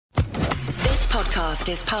podcast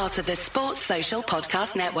is part of the Sports Social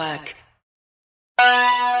Podcast Network.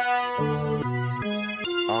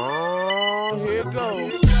 Oh, here it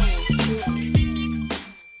goes.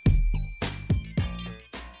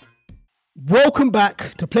 Welcome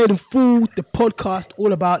back to Play Them Full, the podcast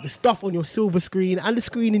all about the stuff on your silver screen and the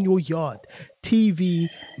screen in your yard. TV,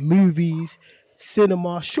 movies,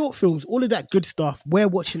 cinema, short films, all of that good stuff. We're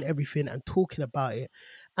watching everything and talking about it.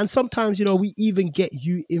 And sometimes, we even get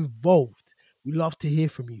you involved. We love to hear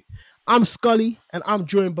from you. I'm Scully, and I'm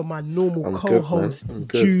joined by my normal co-host,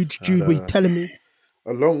 Jude. Jude, what are you telling me?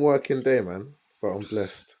 A long working day, man, but I'm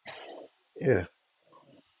blessed. Yeah.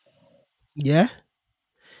 Yeah?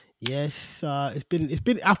 Yes, it's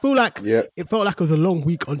been. I feel like it felt like it was a long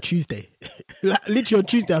week on Tuesday. Like, literally on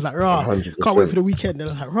Tuesday, I was like, "Rah, 100%. Can't wait for the weekend."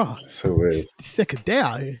 And I was like, "Rah, so weird. It's the second day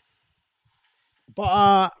out here."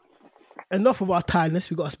 But enough of our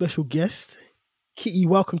tiredness. We got a special guest, Kitty.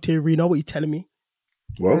 Welcome to Arena. What are you telling me?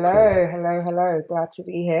 Welcome. Hello. Glad to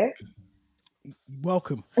be here.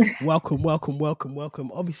 Welcome.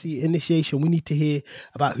 Obviously, initiation. We need to hear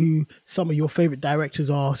about who some of your favorite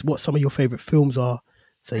directors are, what some of your favorite films are.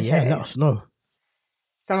 So let us know.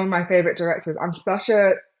 Some of my favorite directors. I'm such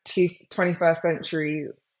a 21st century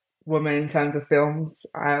woman in terms of films.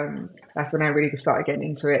 That's when I really started getting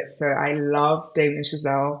into it. So I love Damien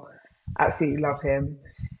Chazelle. Absolutely love him.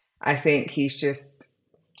 I think he's just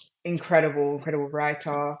incredible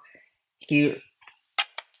writer.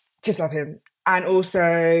 Just love him. And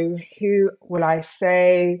also, who will I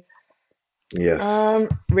say? Yes.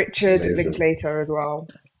 Richard Linklater as well.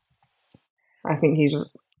 I think he's,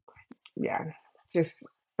 just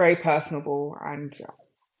very personable, and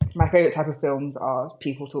my favorite type of films are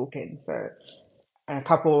people talking. So, and a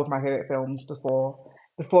couple of my favorite films before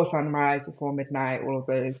Sunrise, Before Midnight, all of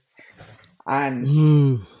those. And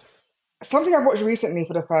something I've watched recently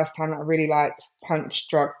for the first time that I really liked, Punch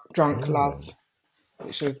Drunk Love,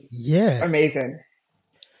 which was amazing.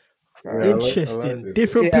 Interesting. I like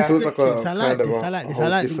different perspectives. It feels like I like this. I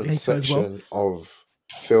like different section of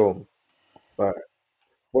film. Like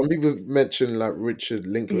when people mention like Richard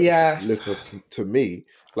Linklater to me,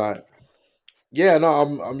 like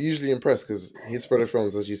I'm usually impressed because his spread of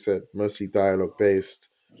films, as you said, mostly dialogue based,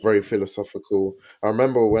 very philosophical. I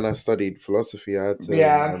remember when I studied philosophy, I had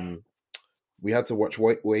to we had to watch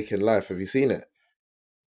Wake in Life. Have you seen it?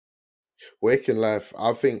 Wake in Life,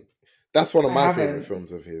 I think that's one of my favorite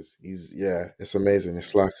films of his. It's amazing.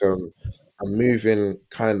 It's like a moving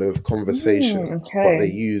kind of conversation, but they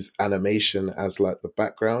use animation as like the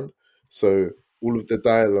background. So all of the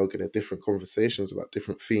dialogue and the different conversations about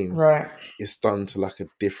different themes is done to like a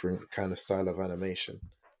different kind of style of animation.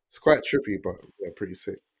 It's quite trippy, but pretty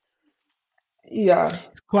sick. Yeah.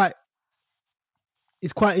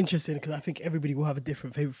 It's quite interesting because I think everybody will have a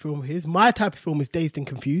different favorite film of his. My type of film is Dazed and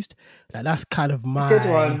Confused. Like that's kind of my good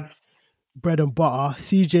one. Bread and butter.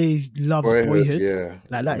 CJ loves Boyhood.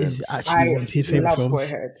 Like that is actually one of his favorite films.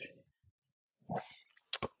 Boyhood.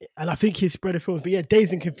 And I think his spread of films, but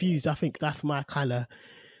Dazed and Confused, I think that's my kind of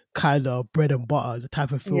bread and butter, the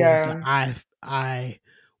type of film that I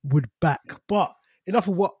would back. But enough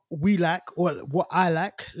of what we like or what I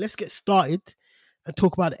like. Let's get started and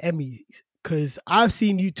talk about the Emmys, because I've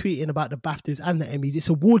seen you tweeting about the BAFTAs and the Emmys. It's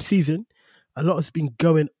award season. A lot has been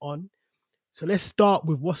going on. So let's start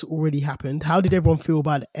with what's already happened. How did everyone feel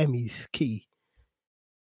about the Emmys, Key?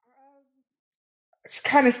 It's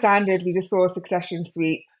kind of standard. We just saw a Succession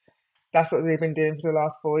sweep. That's what they've been doing for the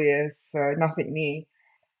last 4 years. So nothing new.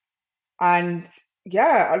 And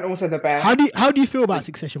and also the best. How do you feel about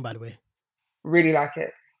Succession, by the way? Really like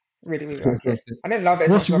it. Really, really like it. I didn't love it.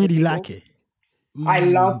 What's really like it? I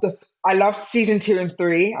loved season 2 and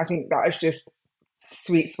 3. I think that was just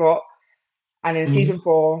sweet spot. And in season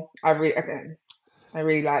 4, I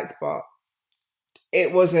really liked, but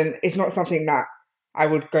it's not something that I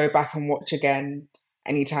would go back and watch again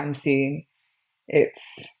anytime soon. Good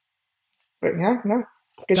show.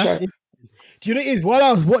 Do you know what it is? While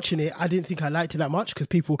I was watching it, I didn't think I liked it that much because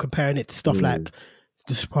people were comparing it to stuff like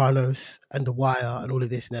The Sopranos and The Wire and all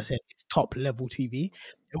of this, and I said it's top level TV.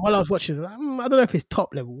 And while I was watching, I was like, I don't know if it's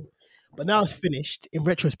top level, but now it's finished. In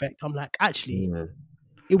retrospect, I'm like, actually,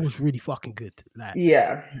 it was really fucking good.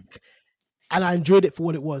 And I enjoyed it for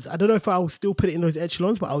what it was. I don't know if I will still put it in those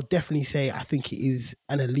echelons, but I'll definitely say I think it is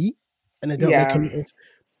an elite, and they don't make a lot of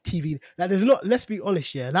TV. Like there's not. Let's be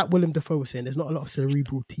honest, like Willem Dafoe was saying, there's not a lot of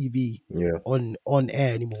cerebral TV on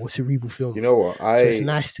air anymore. Cerebral films. You know what? So it's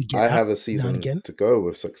nice to get. I have a season to go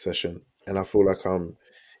with Succession, and I feel like I'm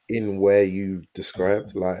in where you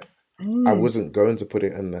described. Like I wasn't going to put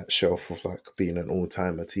it in that shelf of like being an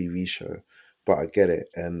all-timer TV show, but I get it,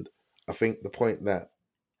 and I think the point that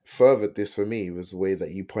furthered this for me was the way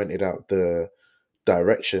that you pointed out the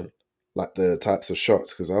direction, like the types of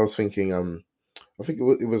shots. Because I was thinking, I think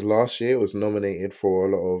it was last year. It was nominated for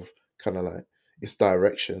a lot of kind of like its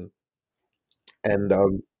direction, and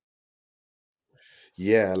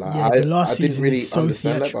yeah, like the last I didn't season really is so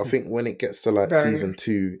understand that, but I theatrical. think when it gets to like season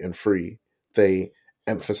 2 and 3, they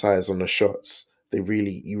emphasize on the shots. You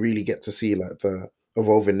really get to see like the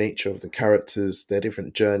evolving nature of the characters, their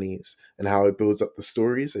different journeys, and how it builds up the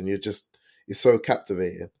stories. And it's so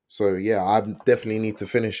captivating. So yeah, I definitely need to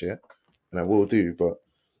finish it, and I will do. But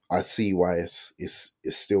I see why it's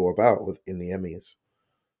still about in the Emmys.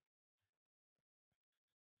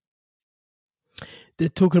 They're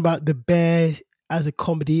talking about The Bear as a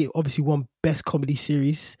comedy. Obviously, won Best Comedy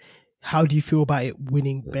Series. How do you feel about it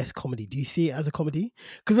winning Best Comedy? Do you see it as a comedy?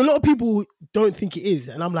 Because a lot of people don't think it is,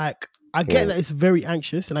 and I'm like, I get that it's very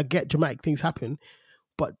anxious, and I get dramatic things happen,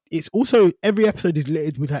 but it's also every episode is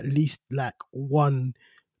littered with at least like one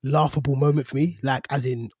laughable moment for me, like as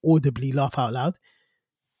in audibly laugh out loud.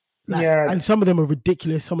 Like, and some of them are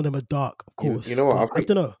ridiculous, some of them are dark, of course. You know what? I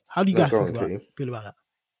don't know. How do you guys feel about that?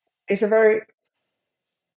 It's a very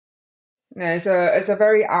it's a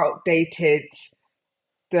very outdated.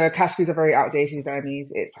 The categories are very outdated.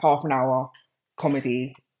 It's half an hour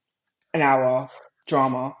comedy, an hour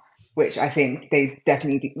drama, which I think they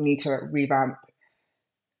definitely need to revamp.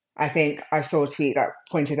 I think I saw a tweet that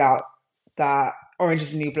pointed out that Orange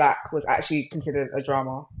is the New Black was actually considered a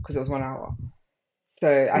drama because it was 1 hour.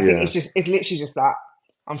 So I think it's literally just that,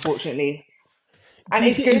 unfortunately. And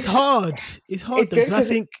it's hard. It's hard though, because I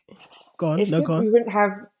think go on. We wouldn't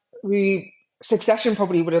have Succession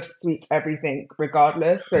probably would have swept everything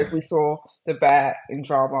regardless. So if we saw The Bear in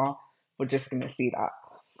drama, we're just going to see that.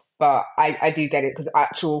 But I do get it, because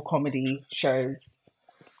actual comedy shows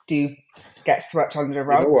do get swept under the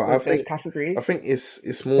rug with those categories. I think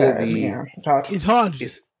it's more it's hard. It's hard.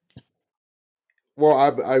 Well,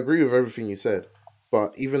 I agree with everything you said,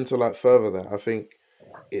 but even to like further that, I think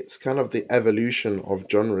it's kind of the evolution of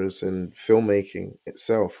genres and filmmaking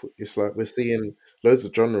itself. It's like we're seeing loads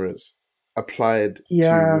of genres applied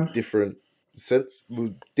to different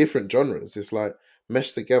genres. It's like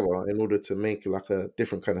meshed together in order to make like a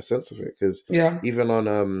different kind of sense of it. Because even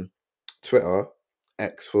on Twitter,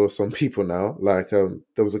 X for some people now, like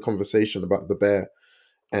there was a conversation about The Bear,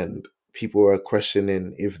 and people were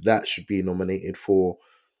questioning if that should be nominated for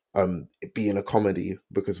it being a comedy,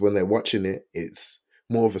 because when they're watching it, it's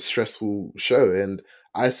more of a stressful show. And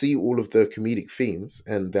I see all of the comedic themes,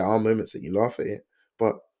 and there are moments that you laugh at it,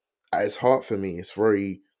 but at its heart for me, it's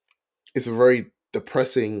a very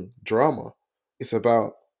depressing drama. It's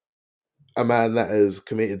about a man that has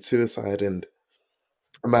committed suicide, and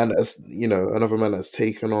a man that's, another man that's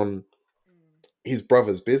taken on his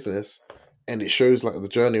brother's business, and it shows like the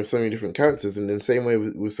journey of so many different characters. And in the same way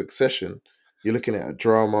with Succession, you're looking at a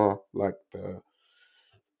drama, like the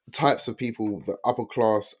types of people, the upper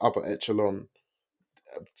class, upper echelon,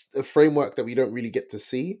 a framework that we don't really get to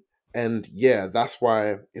see. And yeah, that's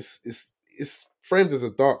why it's framed as a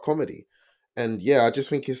dark comedy. And yeah, I just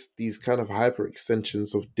think it's these kind of hyper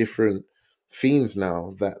extensions of different themes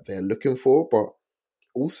now that they're looking for. But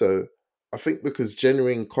also, I think because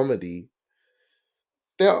genuine comedy,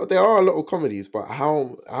 there are a lot of comedies, but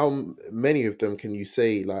how many of them can you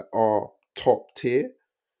say like are top tier?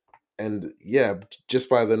 And yeah, just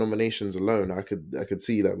by the nominations alone, I could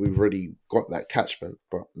see that we've already got that catchment.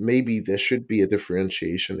 But maybe there should be a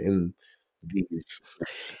differentiation in these.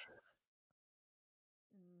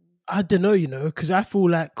 I don't know, because I feel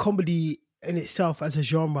like comedy in itself as a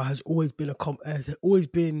genre has always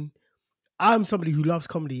been I'm somebody who loves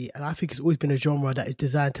comedy, and I think it's always been a genre that is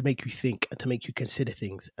designed to make you think and to make you consider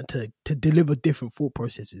things and to deliver different thought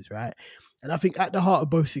processes, right? And I think at the heart of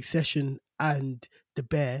both Succession and The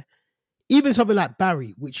Bear, even something like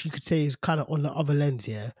Barry, which you could say is kind of on the other lens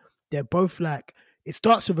here, they're both like, it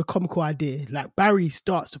starts with a comical idea. Like Barry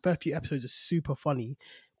starts, the first few episodes are super funny,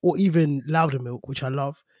 or even Loudermilk, which I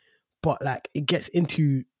love, but like it gets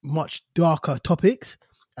into much darker topics.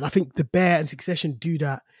 And I think The Bear and Succession do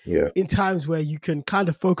that in times where you can kind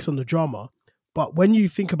of focus on the drama. But when you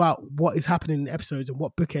think about what is happening in the episodes and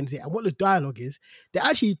what bookends it and what the dialogue is, they're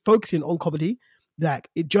actually focusing on comedy. Like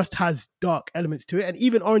it just has dark elements to it. And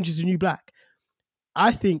even Orange is the New Black,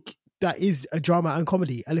 I think that is a drama and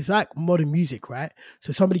comedy. And it's like modern music, right?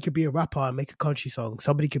 So somebody could be a rapper and make a country song.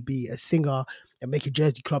 Somebody could be a singer and make a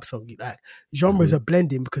Jersey club song. Like genres are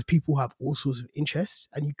blending because people have all sorts of interests,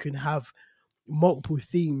 and you can have multiple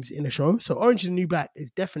themes in a show. So Orange is the New Black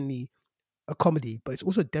is definitely a comedy, but it's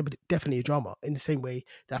also definitely a drama in the same way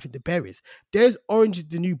that I think The Bear is. There's Orange is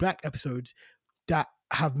the New Black episodes that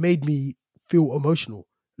have made me feel emotional.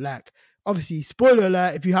 Like, obviously, spoiler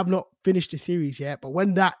alert if you have not finished the series yet, but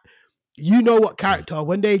when that, you know what character,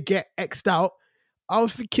 when they get X'd out, I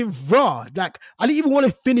was thinking, raw. Like, I didn't even want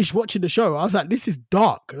to finish watching the show. I was like, this is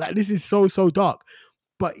dark. Like, this is so, so dark.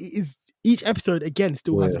 But it is, each episode, again,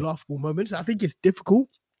 still has a laughable moment. So I think it's difficult.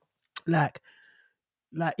 Like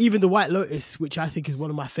even The White Lotus, which I think is one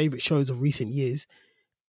of my favorite shows of recent years,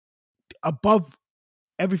 above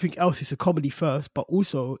everything else, it's a comedy first, but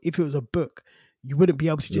also if it was a book, you wouldn't be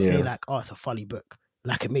able to just say like, oh, it's a funny book.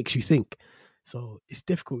 Like, it makes you think. So it's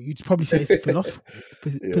difficult. You'd probably say it's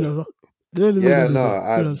philosophical.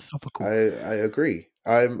 I agree.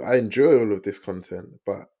 I enjoy all of this content,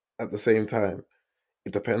 but at the same time,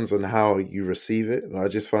 it depends on how you receive it. And I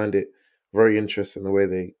just find it very interesting the way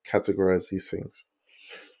they categorize these things.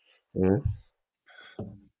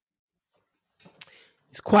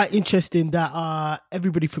 It's quite interesting that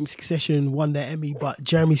everybody from Succession won their Emmy, but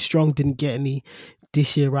Jeremy Strong didn't get any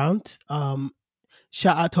this year round.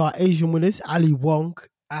 Shout out to our Asian winners, Ali Wong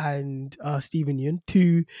and Steven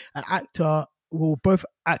Yeun, an actor, well, both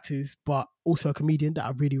actors, but also a comedian that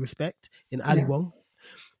I really respect in Ali Wong.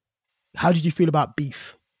 How did you feel about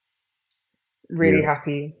Beef? Really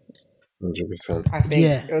happy. 100%. I think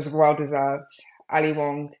it was well deserved. Ali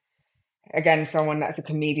Wong, again, someone that's a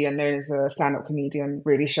comedian, known as a stand-up comedian,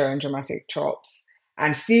 really showing dramatic chops.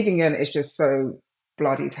 And Steven Yeun is just so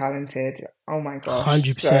bloody talented. Oh my gosh.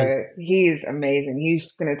 100%. So he's amazing.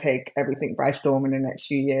 He's going to take everything by storm in the next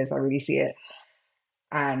few years. I really see it.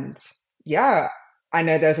 And yeah, I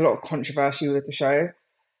know there's a lot of controversy with the show,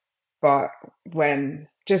 but when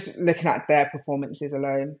just looking at their performances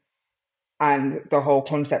alone and the whole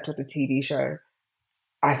concept of the TV show,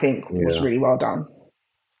 I think was really well done.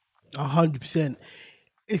 100%.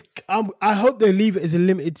 I hope they leave it as a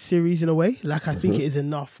limited series in a way. Like, I think it is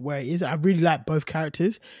enough where it is. I really like both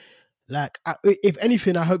characters. Like, if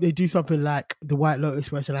anything, I hope they do something like The White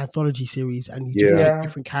Lotus, where it's an anthology series and you just take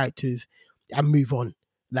different characters and move on.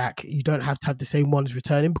 Like, you don't have to have the same ones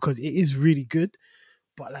returning, because it is really good.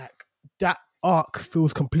 But like, that arc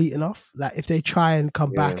feels complete enough. Like, if they try and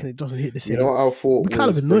come back and it doesn't hit the same, you know what I thought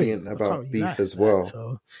was brilliant about Beef as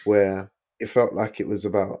well, where it felt like it was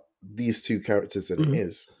about these two characters, and it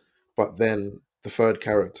is, but then the third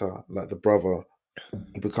character, like the brother,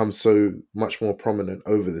 he becomes so much more prominent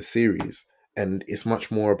over the series, and it's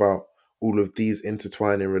much more about all of these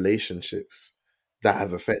intertwining relationships that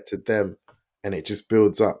have affected them, and it just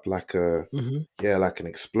builds up like like an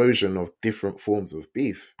explosion of different forms of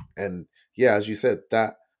beef. And as you said,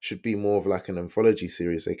 that should be more of like an anthology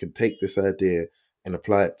series. They can take this idea and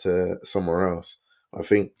apply it to somewhere else. I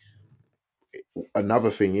think another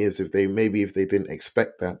thing is, if they didn't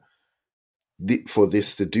expect that for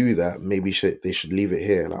this to do that, maybe they should leave it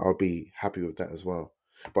here. Like, I'll be happy with that as well.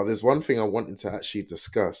 But there's one thing I wanted to actually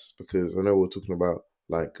discuss, because I know we're talking about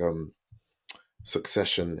like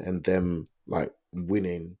Succession and them like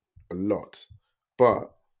winning a lot,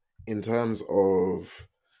 but in terms of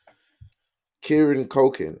Kieran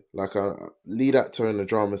Culkin, like a lead actor in the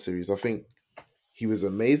drama series, I think he was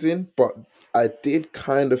amazing, but I did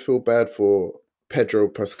kind of feel bad for Pedro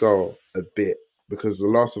Pascal a bit, because The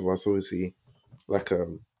Last of Us, obviously, like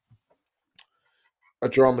a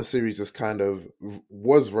drama series that's kind of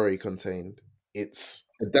was very contained. It's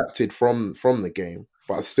adapted from the game,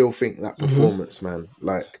 but I still think that performance, man,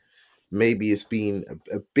 like maybe it's been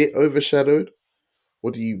a bit overshadowed.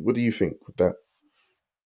 What do you think with that?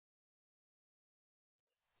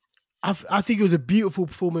 I think it was a beautiful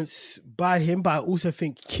performance by him, but I also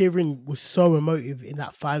think Kieran was so emotive in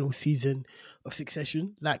that final season of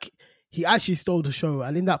Succession. Like, he actually stole the show.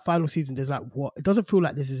 And in that final season, there's like, it doesn't feel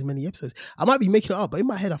like there's as many episodes. I might be making it up, but in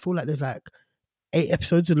my head, I feel like there's like 8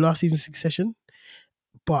 episodes of the last season of Succession.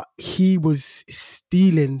 But he was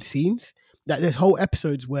stealing scenes. Like, there's whole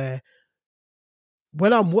episodes where,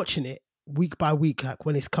 when I'm watching it week by week, like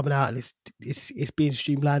when it's coming out and it's being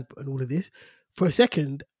streamlined and all of this, for a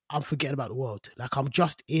second, I'm forgetting about the world. Like, I'm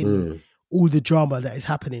just in all the drama that is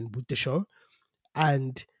happening with the show.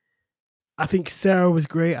 And I think Sarah was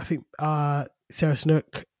great. I think Sarah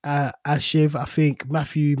Snook as Shiv. I think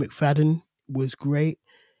Matthew McFadden was great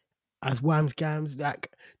as Whams Gams.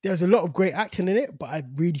 Like, there's a lot of great acting in it, but I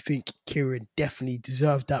really think Kieran definitely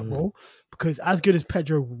deserved that role, because as good as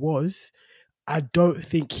Pedro was, I don't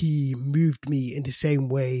think he moved me in the same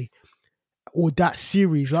way, or that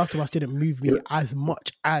series, Last of Us, didn't move me as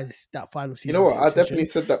much as that final season. You know what? I definitely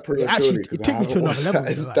said that prematurely, because I haven't watched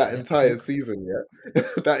that entire season yet.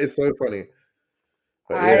 That is so funny.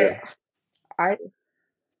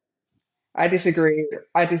 I disagree.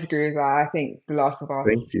 I disagree with that. I think The Last of Us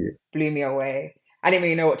Thank you. blew me away. I didn't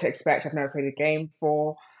really know what to expect. I've never played a game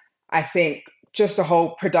before. I think just the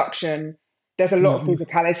whole production, there's a lot of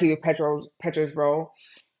physicality with Pedro's role.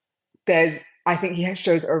 I think he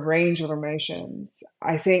shows a range of emotions.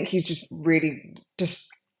 I think he's just really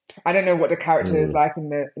I don't know what the character is like in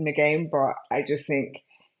the game, but I just think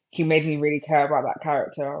he made me really care about that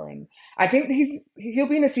character. And I think he'll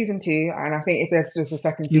be in a season 2. And I think if there's just a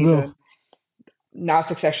second season, now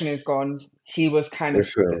Succession is gone, he was kind of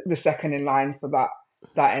the second in line for that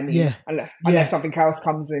Emmy, unless something else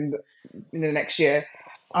comes in the next year.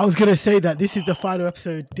 I was gonna say that this is the final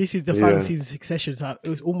episode. This is the final season of Succession, so it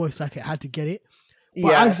was almost like it had to get it.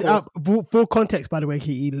 But for context, by the way,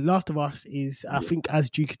 Kitty, Last of Us is, I think, as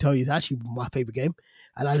Drew could tell you, is actually my favorite game,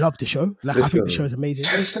 and I love the show. Like, I think the show is amazing.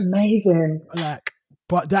 It's amazing. Like,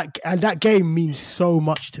 but that game means so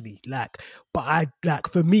much to me. Like, but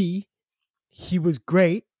for me, he was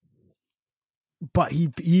great, but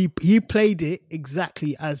he played it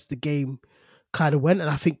exactly as the game kind of went, and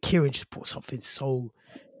I think Kieran just put something so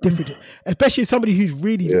different, especially somebody who's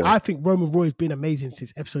really, I think Roman Roy has been amazing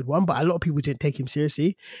since episode 1, but a lot of people didn't take him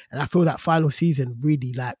seriously, and I feel that final season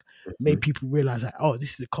really made people realize that, oh,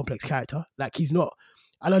 this is a complex character. Like, he's not,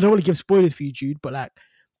 and I don't want to give spoilers for you, Jude, but like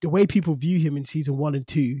the way people view him in season 1 and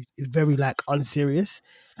 2 is very like unserious,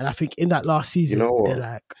 and I think in that last season, they're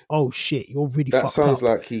like, oh shit, you're really fucked up. That sounds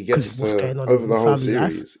like he gets to, over the whole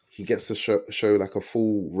series, he gets to show like a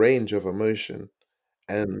full range of emotion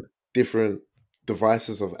and different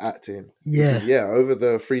devices of acting. Because, over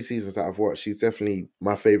the 3 seasons that I've watched, he's definitely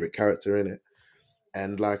my favorite character in it.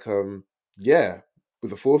 And like, with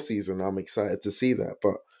the 4th season, I'm excited to see that.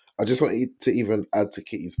 But I just wanted to even add to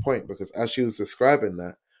Kitty's point, because as she was describing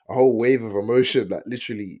that, a whole wave of emotion, like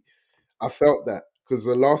literally, I felt that, because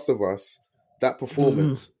The Last of Us, that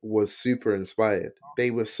performance was super inspired. They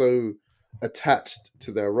were so attached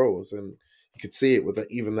to their roles, and you could see it with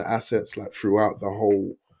even the assets like throughout the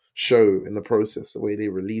whole show in the process, the way they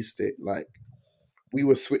released it. Like, we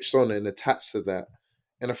were switched on and attached to that.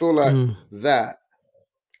 And I feel like that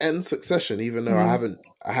and Succession, even though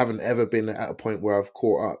I haven't ever been at a point where I've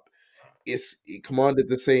caught up, it commanded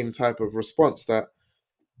the same type of response that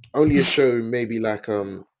only a show maybe like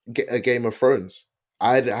a Game of Thrones.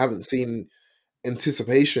 I haven't seen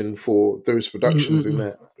anticipation for those productions in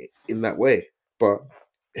that way, but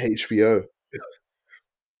HBO.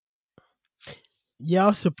 Yeah, I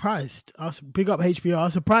was surprised. Big up HBO. I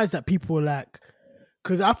was surprised that people were like,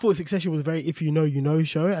 because I thought Succession was a very if you know, you know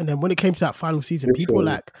show. And then when it came to that final season, people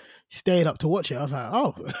like stayed up to watch it. I was like,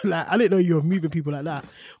 oh, like I didn't know you were moving people like that.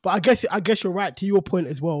 But I guess you're right, to your point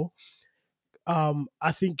as well.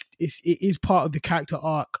 I think it is part of the character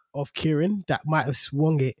arc of Kieran that might have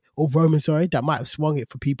swung it, or Roman, sorry, that might have swung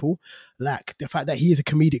it for people. Like the fact that he is a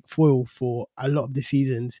comedic foil for a lot of the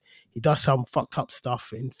seasons. He does some fucked up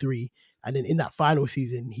stuff in 3. And then in that final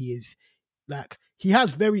season, he is like, he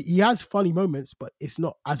has funny moments, but it's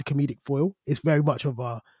not as a comedic foil. It's very much of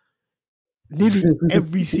a, nearly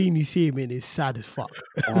every scene you see him in is sad as fuck.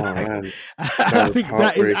 Oh man, that was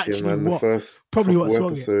heartbreaking, man. The first couple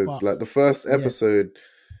episodes, like the first episode,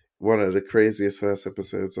 one of the craziest first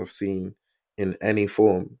episodes I've seen in any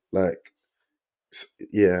form. Like,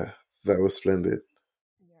 yeah, that was splendid.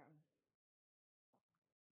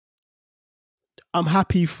 I'm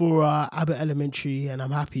happy for Abbott Elementary, and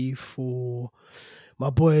I'm happy for my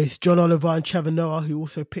boys John Oliver and Trevor Noah, who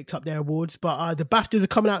also picked up their awards. But the BAFTAs are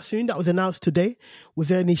coming out soon. That was announced today. Was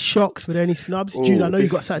there any shocks? Were there any snubs? Jude, I know you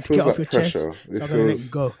got something to get off your chest. So I'm going to let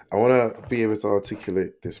you go. I want to be able to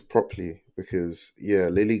articulate this properly, because,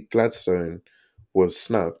 Lily Gladstone was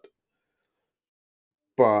snubbed.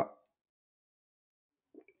 But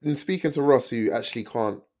in speaking to Ross, who actually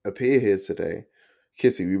can't appear here today,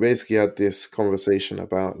 Kitty, we basically had this conversation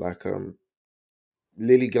about like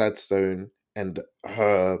Lily Gladstone and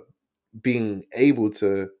her being able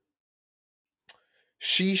to.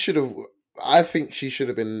 I think she should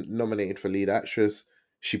have been nominated for lead actress.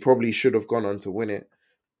 She probably should have gone on to win it.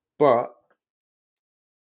 But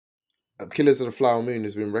Killers of the Flower Moon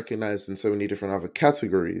has been recognized in so many different other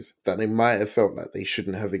categories that they might have felt like they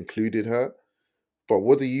shouldn't have included her. But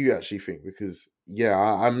what do you actually think? Because,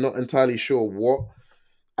 I'm not entirely sure what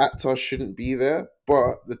actor shouldn't be there,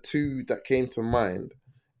 but the two that came to mind,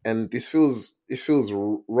 and this feels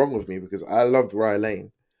wrong with me because I loved Rye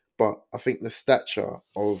Lane, but I think the stature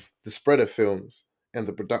of the Spreader films and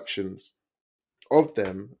the productions of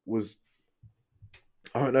them was,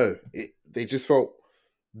 I don't know, they just felt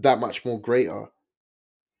that much more greater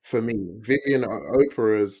for me. Vivian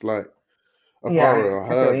Oprah is like, Aparo,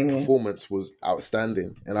 her performance was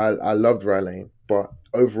outstanding, and I loved Rylane. But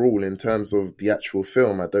overall, in terms of the actual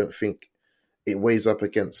film, I don't think it weighs up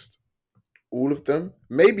against all of them.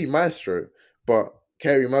 Maybe Maestro, but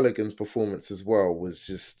Carey Mulligan's performance as well was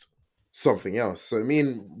just something else. So me,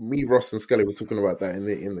 Ross and Scully were talking about that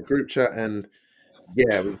in the group chat, and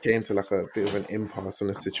yeah, we came to like a bit of an impasse on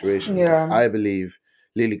the situation. Yeah. I believe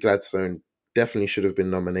Lily Gladstone definitely should have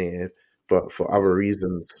been nominated, but for other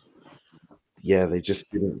reasons, yeah, they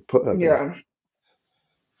just didn't put her there.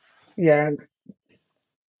 Yeah.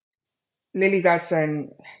 Lily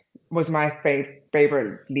Gladstone was my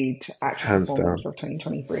favorite lead actress performance of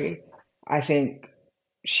 2023. I think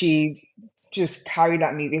she just carried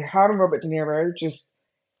that movie. Her and Robert De Niro just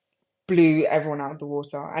blew everyone out of the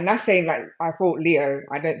water. And that's saying, like, I thought Leo,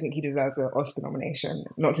 I don't think he deserves an Oscar nomination.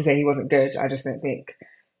 Not to say he wasn't good. I just don't think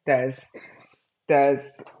there's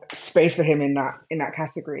space for him in that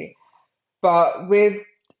category. But with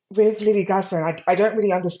Lily Gladstone, I don't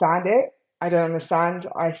really understand it. I don't understand.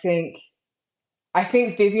 I think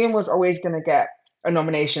Vivian was always going to get a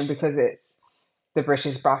nomination because it's the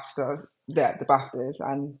British BAFTAs, the BAFTAs,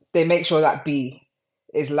 and they make sure that B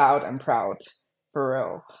is loud and proud, for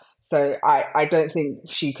real. So I don't think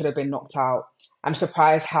she could have been knocked out. I'm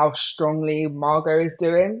surprised how strongly Margot is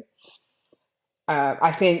doing.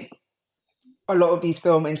 I think a lot of these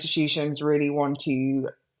film institutions really want to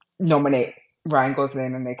nominate Ryan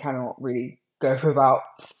Gosling, and they cannot really go without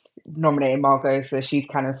nominating Margot. So she's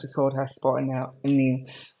kind of secured her spot in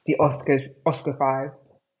the Oscars, Oscar 5.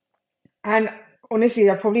 And honestly,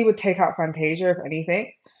 I probably would take out Fantasia if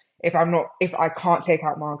anything. If I can't take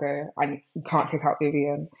out Margot and can't take out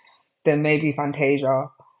Vivian, then maybe Fantasia.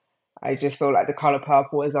 I just feel like The Color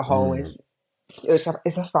Purple as a whole it's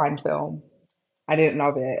a fine film. I didn't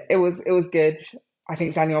love it. It was good. I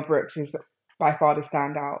think Danielle Brooks is by far the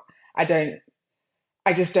standout.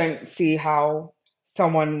 I just don't see how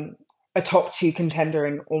someone, a top 2 contender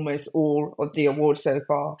in almost all of the awards so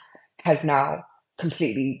far, has now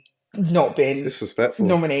completely not been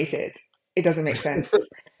nominated. It doesn't make sense.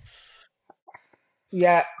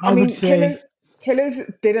 Yeah, I mean, Killers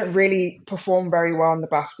didn't really perform very well in the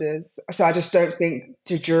BAFTAs, so I just don't think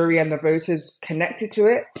the jury and the voters connected to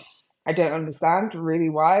it. I don't understand really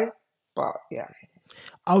why, but yeah.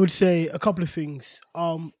 I would say a couple of things.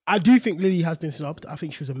 I do think Lily has been snubbed. I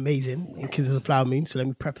think she was amazing in Kids of the Flower Moon, so let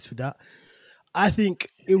me preface with that. I think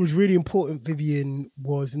it was really important Vivian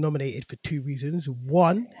was nominated for 2 reasons.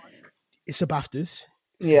 One, it's the BAFTAs.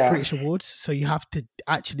 It's British awards, so you have to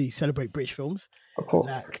actually celebrate British films. Of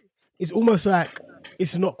course. Like, it's almost like,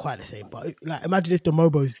 it's not quite the same, but like, imagine if the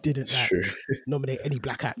Mobos didn't nominate any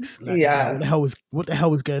black acts. Like, what the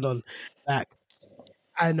hell was going on? Like,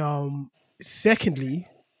 and secondly,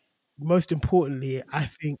 most importantly, I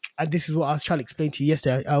think, and this is what I was trying to explain to you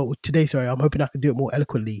today, sorry, I'm hoping I can do it more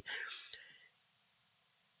eloquently.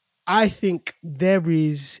 I think there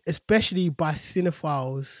is, especially by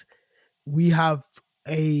cinephiles, we have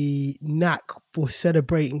a knack for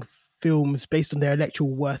celebrating films based on their electoral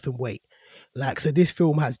worth and weight. Like, so this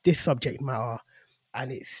film has this subject matter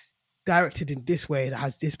and it's directed in this way, it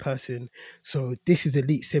has this person, so this is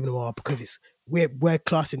elite cinema because we're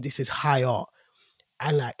classing this as high art.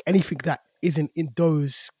 And like, anything that isn't in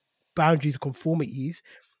those boundaries, conformities,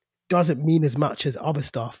 doesn't mean as much as other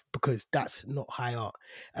stuff because that's not high art.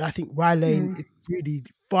 And I think Rylane is a really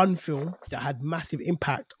fun film that had massive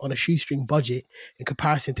impact on a shoestring budget in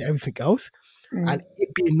comparison to everything else. And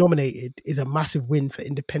it being nominated is a massive win for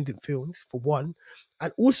independent films, for one.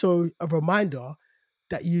 And also a reminder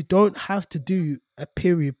that you don't have to do a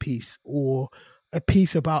period piece or a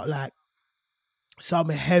piece about like some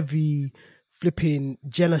heavy flipping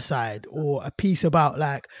genocide or a piece about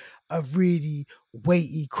like a really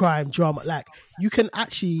weighty crime drama. Like, you can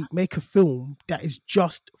actually make a film that is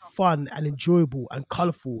just fun and enjoyable and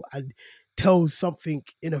colourful and tells something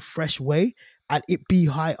in a fresh way and it be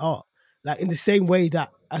high art. Like, in the same way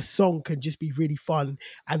that a song can just be really fun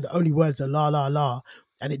and the only words are la la la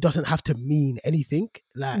and it doesn't have to mean anything.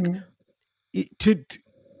 Like, and I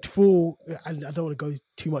don't want to go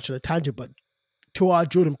too much on a tangent, but to our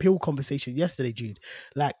Jordan Peele conversation yesterday, Jude,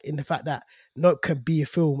 like, in the fact that Nope can be a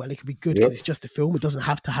film and it can be good because it's just a film. It doesn't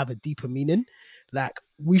have to have a deeper meaning. Like,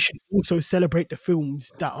 we should also celebrate the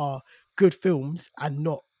films that are good films and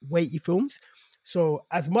not weighty films. So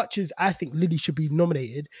as much as I think Lily should be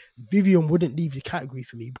nominated, Vivian wouldn't leave the category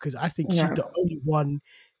for me because I think she's the only one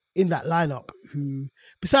in that lineup who,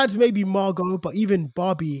 besides maybe Margot, but even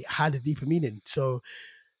Barbie had a deeper meaning. So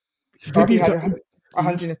Barbie had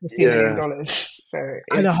 $150 million. So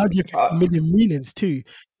and $150 million meanings too.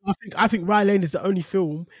 I think Rylane is the only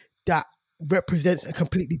film that represents a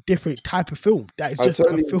completely different type of film. That is just a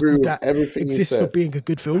film that exists for being a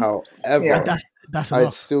good film. However, that's enough. I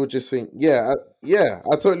still just think, I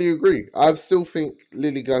totally agree. I still think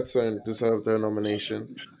Lily Gladstone deserved her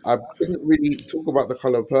nomination. I couldn't really talk about The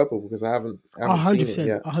Color Purple because I haven't seen it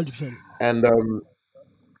yet. 100%. And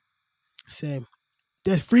same.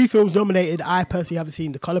 There's 3 films nominated. I personally haven't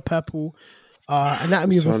seen The Color Purple,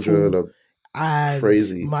 Anatomy of a Fall, and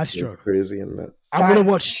crazy. Maestro. It's crazy in that. I'm gonna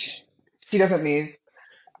watch. She doesn't move.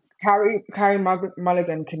 Carey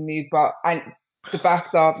Mulligan can move, but the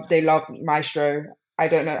BAFTA, they love Maestro. I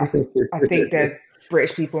don't know. I think there's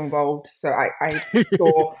British people involved, so I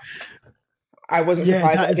thought I wasn't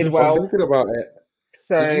surprised that it did well. Thinking about it.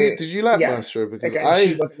 So did you like Maestro? Because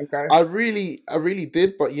again, I really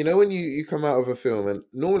did. But you know, when you come out of a film, and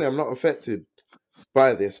normally I'm not affected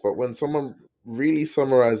by this, but when someone really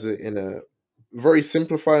summarizes it in a very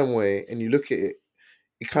simplifying way, and you look at it,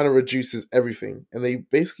 it kind of reduces everything. And they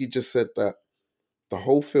basically just said that the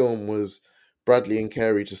whole film was Bradley and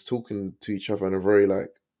Carey just talking to each other in a very like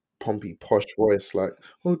pompy, posh voice, like,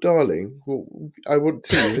 "Oh, darling, well, I want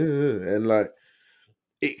tea," and like.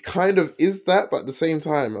 It kind of is that, but at the same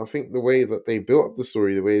time, I think the way that they built up the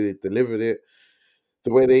story, the way they delivered it,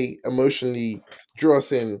 the way they emotionally drew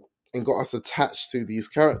us in and got us attached to these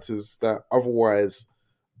characters that otherwise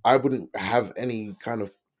I wouldn't have any kind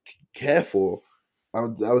of care for. I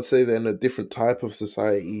would say they're in a different type of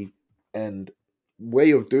society and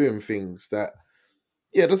way of doing things that,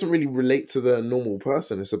 it doesn't really relate to the normal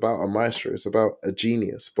person. It's about a maestro, it's about a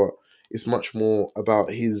genius, but it's much more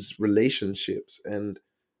about his relationships and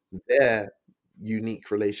their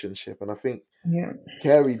unique relationship. And I think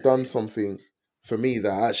Carey done something for me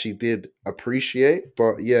that I actually did appreciate.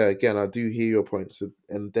 But again, I do hear your points,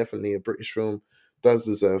 and definitely a British film does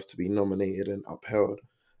deserve to be nominated and upheld.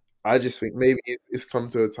 I just think maybe it's come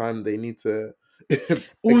to a time they need to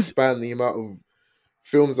expand the amount of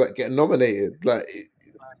films that get nominated. Like,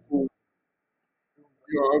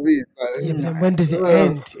 you know what I mean? Like, when does it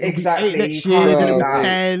end? Exactly. Next year, then it'll be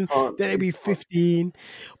 10, then it'll be 15.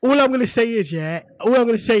 All I'm going to say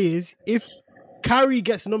is, if Carey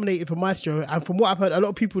gets nominated for Maestro, and from what I've heard, a lot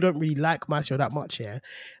of people don't really like Maestro that much here,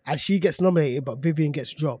 and she gets nominated, but Vivian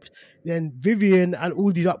gets dropped, then Vivian and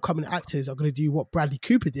all these upcoming actors are going to do what Bradley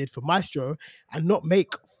Cooper did for Maestro and not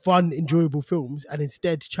make fun, enjoyable films, and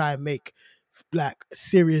instead try and make like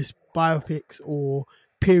serious biopics or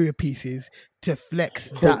period pieces to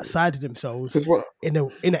flex that side of themselves in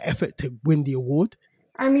an effort to win the award.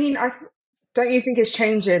 I mean, don't you think it's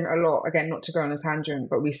changing a lot? Again, not to go on a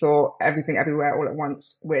tangent, but we saw Everything Everywhere All at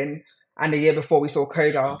Once win, and the year before we saw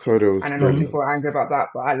Coda. Coda was and I know people are angry about that,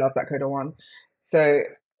 but I love that Coda one. So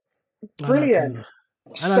brilliant.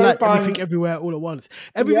 And I like Everything Everywhere All at Once.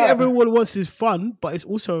 Everything Everywhere All at Once is fun, but it's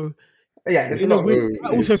also I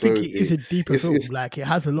also think it is a deeper film. Like, it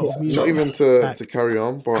has a lot of meaning. Not even to carry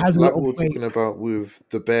on, but like we were talking about with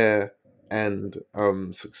The Bear and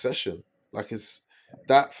Succession, like, it's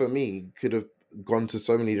that for me could have gone to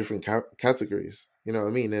so many different categories. You know what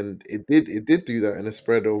I mean? And it did do that in a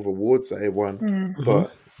spread of awards that it won. Mm-hmm.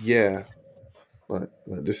 But like,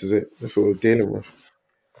 this is it. That's what we're dealing with.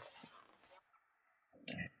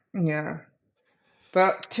 Yeah.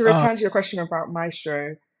 But to return to your question about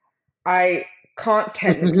Maestro, I can't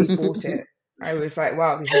technically fault it. I was like,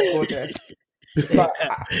 wow, this is gorgeous. But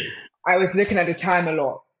I was looking at the time a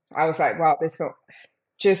lot. I was like, wow, this film.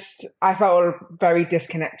 I felt very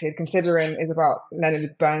disconnected, considering it's about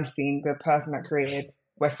Leonard Bernstein, the person that created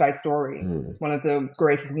West Side Story, one of the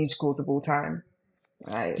greatest musicals of all time.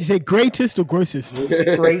 Did you say greatest or grossest?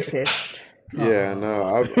 Greatest. Yeah,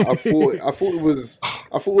 no, I thought it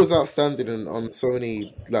was outstanding on so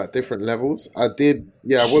many like different levels. I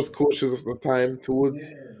was cautious of the time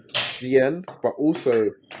towards the end, but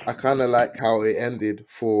also I kind of like how it ended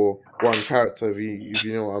for one character. If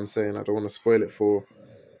you know what I'm saying, I don't want to spoil it for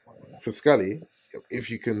Scully. If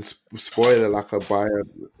you can spoil it, like a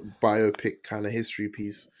biopic kind of history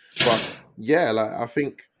piece, but I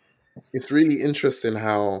think it's really interesting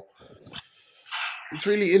how. It's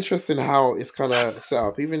really interesting how it's kind of set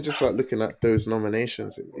up. Even just like looking at those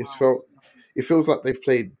nominations, it feels like they've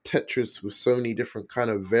played Tetris with so many different kind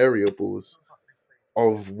of variables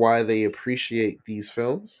of why they appreciate these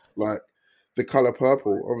films. Like The Color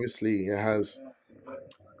Purple, obviously it has.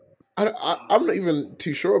 I'm not even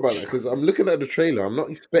too sure about that because I'm looking at the trailer. I'm not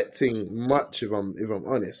expecting much if I'm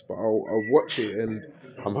honest, but I'll watch it and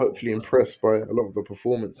I'm hopefully impressed by a lot of the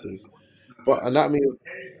performances. But Anatomy of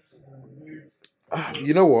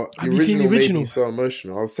you know what? The original made me so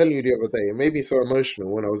emotional. I was telling you the other day, it made me so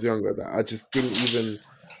emotional when I was younger that I just didn't even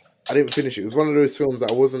I didn't finish it. It was one of those films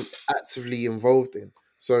that I wasn't actively involved in.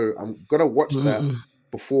 So I'm gonna watch that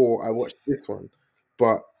before I watch this one.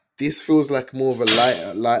 But this feels like more of a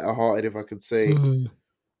lighter hearted, if I could say,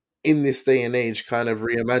 in this day and age, kind of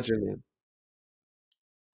reimagining.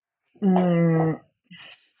 I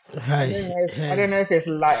don't know if it's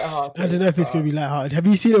lighter-hearted. I don't know if it's going to be lighthearted. Have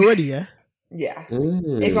you seen it already? Yeah. Yeah,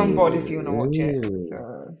 it's on board if you want to watch it.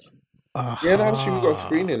 So. Yeah, no, actually, we got a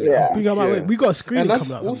screening. We got a screening, and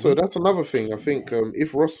that's also that's another thing. I think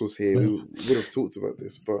if Ross was here, we would have talked about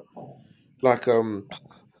this. But like,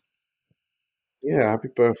 yeah,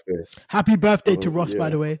 happy birthday to Ross, by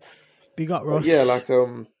the way. Big up, Ross. But yeah, like,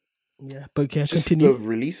 but just continue. the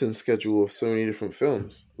releasing schedule of so many different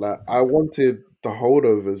films. Like, I wanted The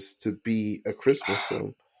Holdovers to be a Christmas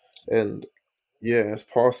film, and yeah, it's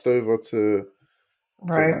passed over to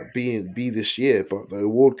like be this year. But the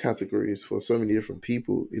award categories for so many different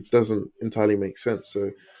people, it doesn't entirely make sense. So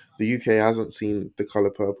the UK hasn't seen The Colour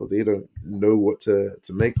Purple. They don't know what to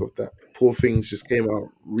make of that. Poor Things just came out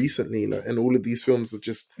recently, like, and all of these films are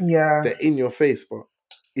just they're in your face. But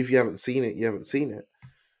if you haven't seen it, you haven't seen it.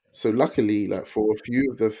 So luckily, like, for a few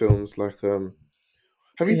of the films, like,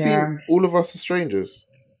 have you seen All of Us Are Strangers?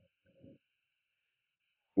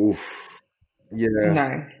 Oof. Yeah.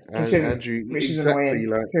 No. And Andrew, which exactly, is annoying,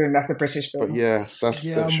 like, that's a British film. But yeah,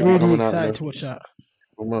 that I'm should really be coming excited out to watch that.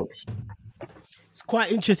 Months. It's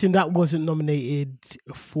quite interesting that wasn't nominated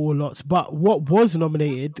for lots. But what was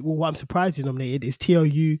nominated, what I'm surprised is nominated, is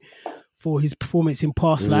TLU for his performance in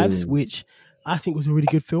Past Lives, which I think was a really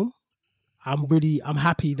good film. I'm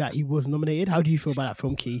happy that he was nominated. How do you feel about that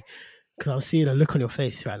film, Key? Because I'm seeing a look on your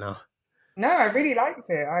face right now. No, I really liked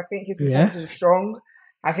it. I think his performance was strong.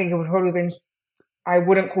 I think it would probably have been. I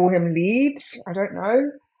wouldn't call him lead. I don't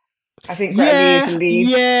know. I think lead.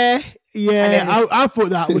 Yeah. I thought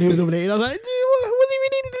that when he was nominated. I was like, was he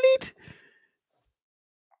really the lead?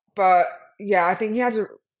 But yeah, I think he has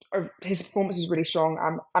his performance is really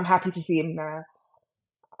strong. I'm happy to see him there.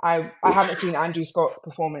 I haven't seen Andrew Scott's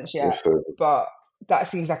performance yet, but that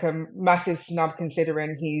seems like a massive snub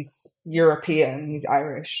considering he's European, he's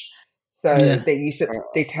Irish. So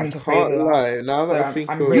they tend to favour that. Now that I think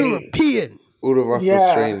of European, All of Us Are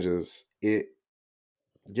Strangers,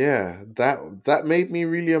 that made me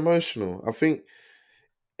really emotional. I think,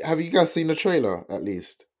 have you guys seen the trailer at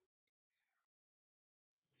least?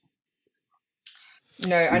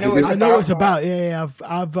 No, I know what it's about. Yeah,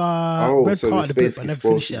 I've read part of the book, but I never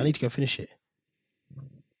finished it. I need to go finish it.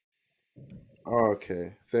 Oh,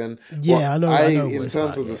 okay, then I know. In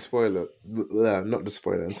terms of the spoiler, not the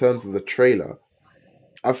spoiler. In terms of the trailer,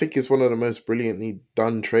 I think it's one of the most brilliantly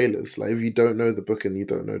done trailers. Like, if you don't know the book and you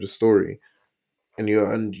don't know the story, and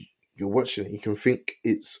you're watching it, you can think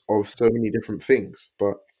it's of so many different things.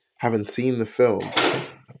 But having seen the film,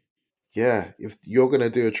 if you're gonna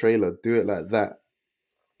do a trailer, do it like that.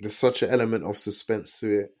 There's such an element of suspense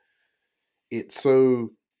to it. It's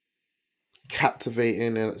so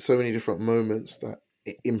captivating and so many different moments that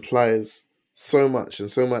it implies so much, and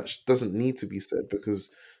so much doesn't need to be said because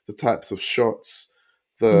the types of shots,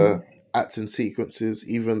 the acting sequences,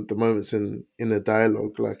 even the moments in the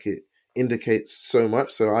dialogue, like, it indicates so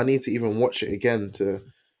much. So I need to even watch it again to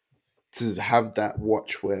have that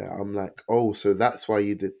watch where I'm like, oh, so that's why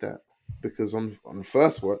you did that. Because on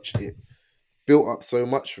first watch, it built up so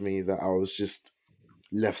much for me that I was just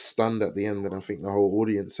left stunned at the end. And I think the whole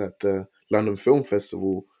audience at the London Film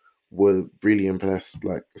Festival were really impressed,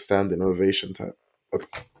 like standing ovation type.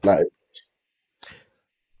 Like,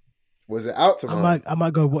 was it out tomorrow? I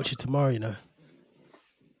might go watch it tomorrow, you know.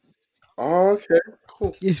 Oh, okay,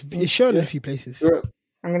 cool. It's shown in a few places. Yeah.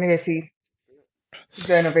 I'm going to go see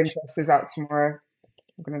Zone of Interest is out tomorrow.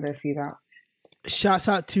 I'm going to go see that. Shouts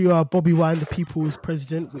out to Bobby Wine, the People's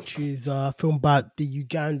President, which is a film about the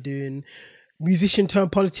Ugandan musician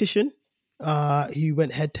turned politician. He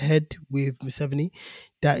went head to head with Museveni.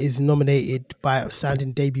 That is nominated by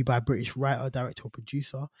outstanding debut by a British writer, director, or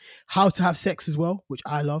producer. How to Have Sex as well, which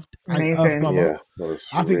I loved. And Earth Mother.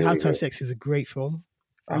 I think How to Have Sex is a great film.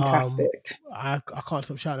 Fantastic. I can't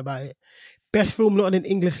stop shouting about it. Best film not in an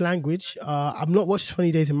English language. I've not watched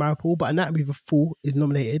 20 Days in Mariupol, but Anatomy of a Fall is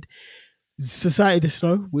nominated. Society of the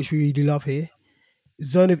Snow, which we really love here.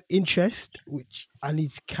 Zone of Interest, which I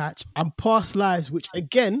need to catch. And Past Lives, which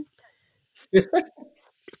again,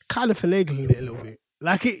 kind of finagling it a little bit.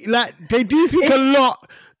 Like they do speak a lot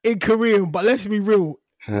in Korean, but let's be real.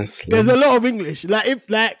 There's a lot of English. Like it's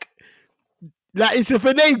a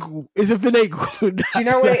finagle. It's a finagle. Do you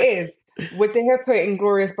know what it is? Would they have put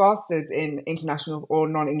Inglourious Basterds in international or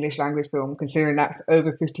non-English language film, considering that's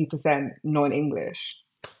over 50% non-English?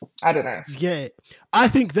 I don't know. Yeah, I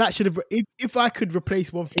think that should have. If I could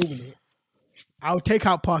replace one film in it, I would take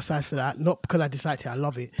out Parasite for that. Not because I disliked it, I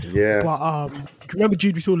love it. Yeah, but remember,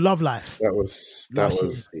 Jude, we saw Love Life. That was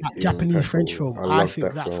that Japanese French film. I love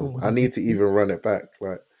think that film. was I need to even run it back.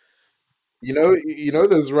 Like, you know,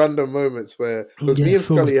 those random moments where, because me and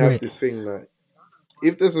Scully have this thing that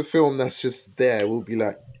if there's a film that's just there, we'll be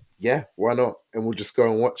like, yeah, why not? And we'll just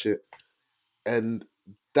go and watch it. And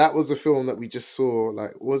that was a film that we just saw.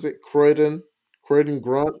 Like, was it Croydon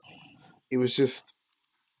Grant? It was just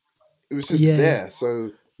there.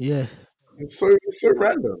 So yeah, it's so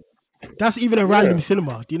random. That's even a random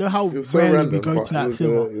cinema. Do you know how it was so rarely random, we go to that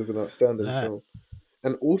cinema? It was an outstanding film.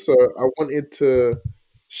 And also, I wanted to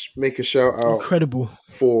make a shout out. Incredible.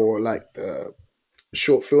 For like the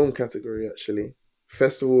short film category, actually.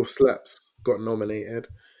 Festival of Slaps got nominated.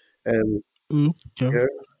 And yeah.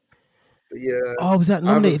 Oh, was that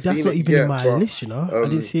nominated? That's not even in my list, you know. I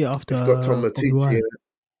didn't see it after. It's got Tom Matucci in it.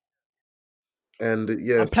 And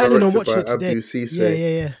it's directed by Abdou Cisse.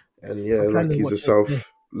 Yeah. And like he's a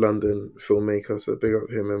South London filmmaker, so big up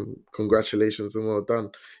him and congratulations and well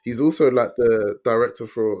done. He's also like the director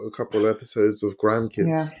for a couple of episodes of Grime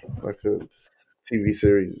Kids, like a TV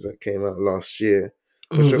series that came out last year,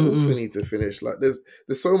 which I also need to finish. Like there's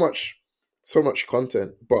so much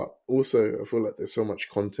content, but also I feel like there's so much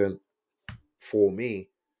content for me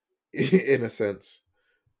in a sense,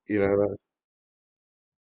 you know.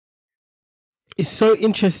 It's so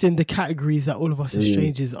interesting the categories that All of Us as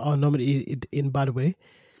Strangers are nominated in, by the way.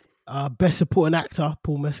 Best Supporting Actor,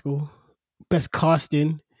 Paul Mescal. Best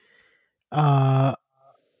Casting.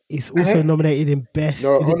 It's also nominated in Best.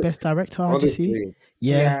 Is it Best Director? Honestly,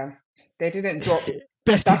 yeah. They didn't drop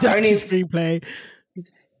Best Adapted Screenplay.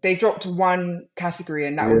 They dropped one category,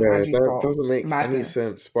 and that was Andrew Scott. That doesn't make any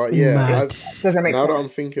sense. But doesn't make now sense. that I'm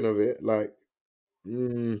thinking of it, like,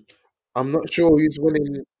 I'm not sure who's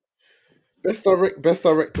winning. Best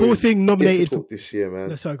director. Poor Thing nominated for this year, man.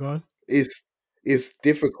 Let's go on. It's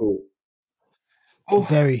difficult. Oh,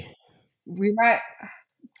 very. We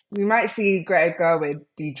might see Greta Gerwig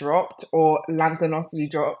be dropped or Lanthimos be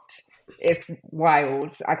dropped. It's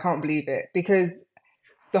wild. I can't believe it because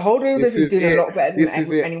The Holdovers is doing a lot better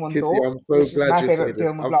than anyone Kitty, thought. I'm so glad my favorite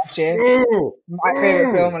film of last year. My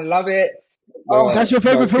favorite film, I love it. That's your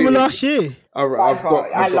favorite film of last year. I've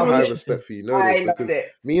got high respect for you. Know this because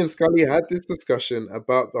me and Scully had this discussion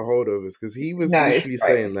about The Holdovers because he was literally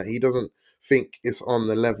saying that he doesn't think it's on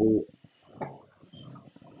the level.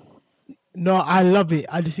 No, I love it.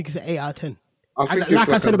 I just think it's an 8 out of 10. Like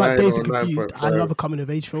I said about Dazed and Confused, I love a coming of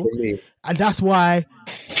age film, and that's why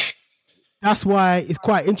it's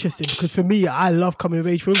quite interesting because for me, I love coming of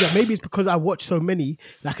age films. And maybe it's because I watch so many,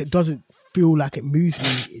 like it doesn't feel like it moves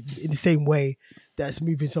me in the same way that it's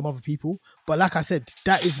moving some other people. But like I said,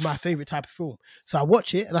 that is my favorite type of film. So I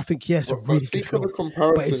watch it and I think, yes, a really good film. The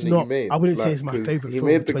comparison but it's not. I wouldn't say it's my favorite. He film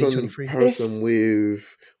made the comparison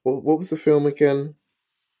with what was the film again?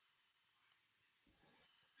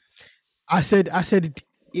 I said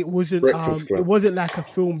it wasn't. It wasn't like a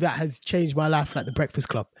film that has changed my life, like The Breakfast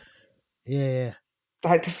Club. Yeah.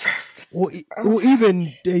 Or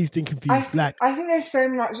even Dazed and Confused. I think there's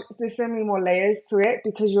so many more layers to it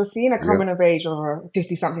because you're seeing a coming of age of a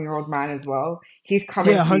 50-something-year-old man as well. He's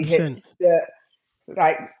coming to hit the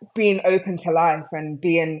being open to life and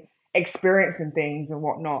experiencing things and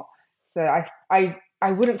whatnot. So I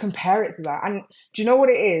wouldn't compare it to that. And do you know what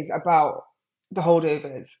it is about The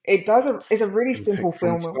Holdovers? It's a really simple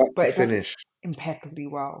film, but it does impeccably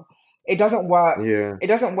well. It doesn't work. Yeah, it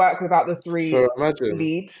doesn't work without the three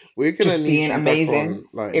leads. We're gonna just being amazing.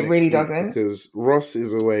 It really doesn't, because Ross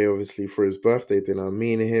is away obviously for his birthday dinner.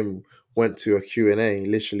 Me and him went to a Q&A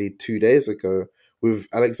literally 2 days ago with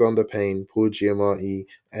Alexander Payne, Paul Giamatti,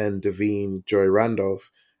 and Davine Joy Randolph,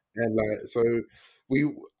 and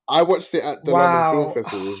I watched it at the London Film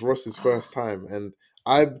Festival. It was Ross's first time, and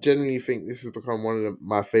I genuinely think this has become one of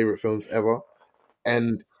my favorite films ever,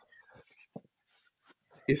 and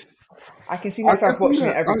I can see myself watching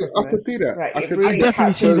it every Christmas. I could see that. Like, I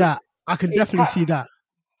definitely see that. I can definitely see that.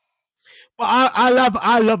 But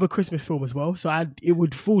I love a Christmas film as well, so it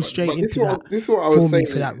would fall straight into that. This is what I was saying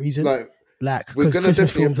for that reason. Like we're gonna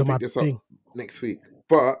definitely have to pick this up next week.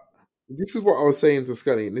 But this is what I was saying to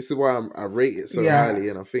Scully, and this is why I rate it so highly.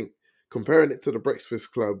 And I think comparing it to The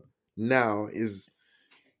Breakfast Club now is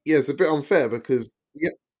it's a bit unfair because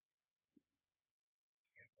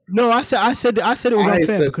No, I said it was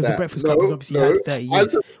unfair because the Breakfast Club is obviously had 30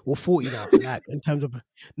 years or 40 now. Like in terms of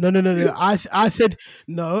no. I said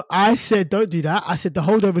no. I said don't do that. I said The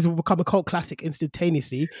Holdovers will become a cult classic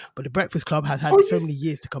instantaneously, but the Breakfast Club has had so many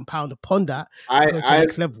years to compound upon that to go to the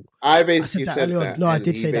next level. I basically said that. No, I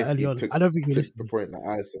did say that early on. I don't think you took the point that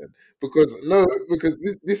I said because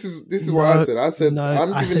this is what I said. I said I'm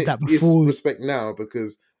giving it this respect now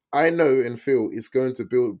because I know and feel it's going to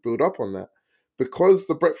build up on that. Because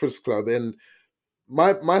the Breakfast Club, and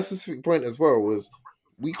my specific point as well was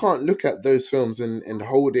we can't look at those films and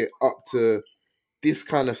hold it up to this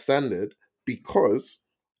kind of standard because,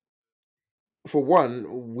 for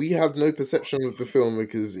one, we have no perception of the film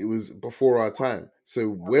because it was before our time. So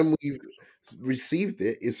when we received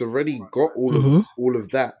it, it's already got all of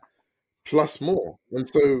that plus more. And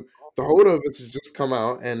so The Holdovers has just come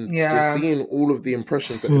out, and we're seeing all of the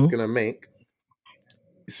impressions that it's going to make.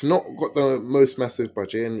 It's not got the most massive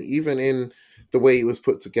budget, and even in the way it was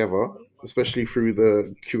put together, especially through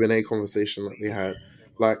the Q&A conversation that they had,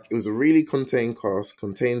 like it was a really contained cast,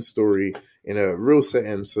 contained story in a real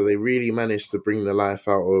setting, so they really managed to bring the life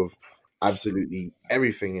out of absolutely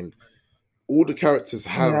everything, and all the characters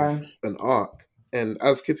have an arc. And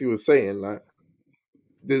as Kitty was saying, like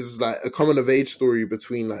there's like a coming of age story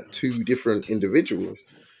between like two different individuals.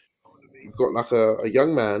 You've got like a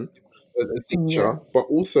young man, a teacher, but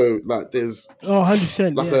also like there's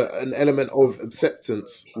 100%, like an element of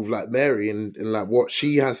acceptance with like Mary and like what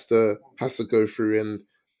she has to go through, and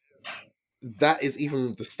that is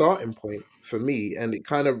even the starting point for me, and it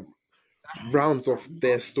kind of rounds off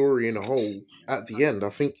their story in a whole at the end. I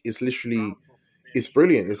think it's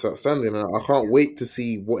brilliant, it's outstanding, and I can't wait to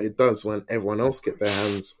see what it does when everyone else get their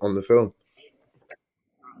hands on the film.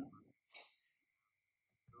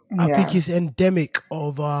 I think it's endemic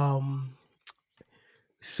of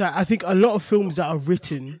so I think a lot of films that are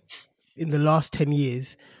written in the last 10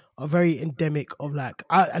 years are very endemic of like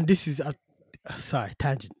and this is a sorry,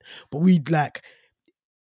 tangent, but we like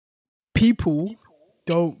people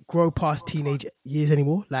don't grow past teenage years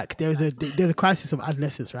anymore. Like there's a crisis of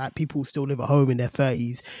adolescence, right? People still live at home in their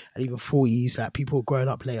 30s and even 40s, like people growing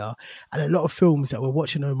up later. And a lot of films that we're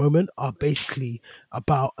watching at the moment are basically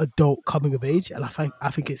about adult coming of age. And I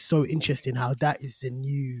think it's so interesting how that is the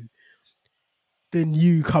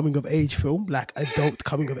new coming of age film, like adult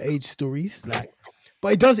coming of age stories. Like,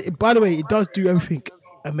 but it does, by the way, it does do everything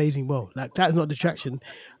amazing well. Like that's not distraction.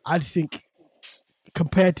 I just think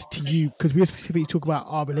compared to you, because we specifically talk about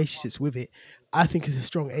our relationships with it, I think it's a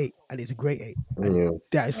strong 8 and it's a great 8. And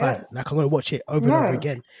that is fine. Like I'm going to watch it over and over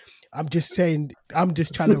again. I'm just saying, I'm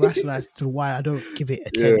just trying to rationalize to why I don't give it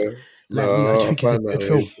a 10. I just think it's a good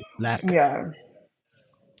film. Like,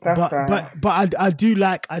 that's fair. But I do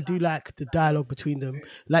like the dialogue between them.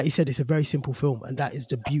 Like you said, it's a very simple film, and that is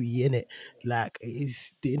the beauty in it. Like it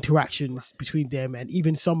is the interactions between them, and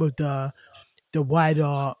even some of the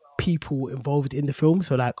wider people involved in the film.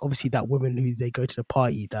 So like obviously that woman who they go to the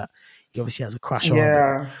party that he obviously has a crush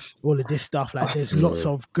on, all of this stuff. Like there's lots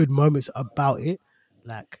of good moments about it.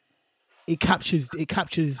 Like it captures the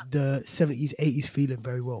 70s 80s feeling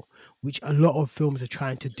very well, which a lot of films are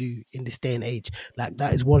trying to do in this day and age. Like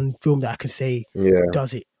that is one film that I can say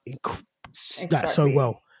does it like so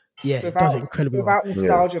well. It does it incredibly without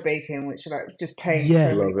nostalgia baiting, which like just playing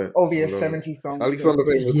obvious 70s songs. Alexander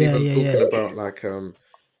Payne was even talking about like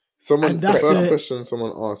the first question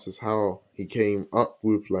someone asked is how he came up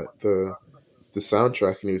with like the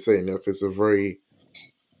soundtrack, and he was saying it's a very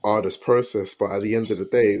arduous process, but at the end of the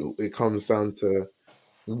day it comes down to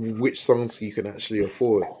which songs you can actually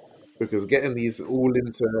afford, because getting these all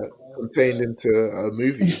contained into a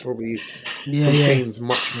movie probably contains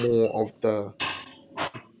much more of the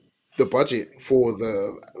budget for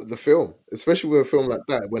the film, especially with a film like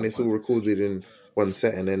that when it's all recorded in one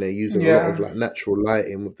setting and they're using a lot of like natural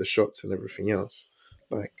lighting with the shots and everything else.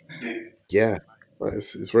 Like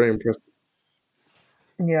it's very impressive.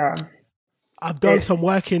 I've done some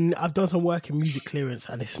work in music clearance,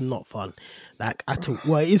 and it's not fun. Like at all.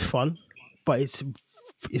 Well, it is fun, but it's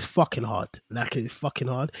fucking hard. Like it's fucking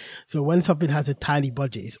hard. So when something has a tiny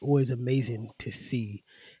budget, it's always amazing to see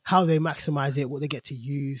how they maximize it, what they get to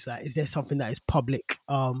use. Like, is there something that is public?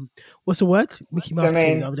 What's the word? Mickey Mouse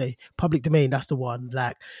came the other day. Public domain. That's the one.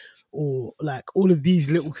 Like, or like all of these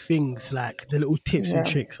little things, like the little tips and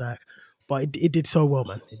tricks. Like, but it did so well,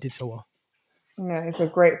 man. It did so well. Yeah, it's a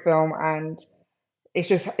great film, and it's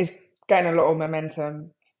getting a lot of momentum.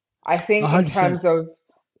 I think 100%. In terms of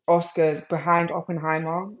Oscars, behind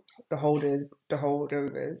Oppenheimer, The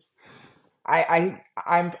Holdovers. I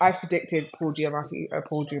predicted Paul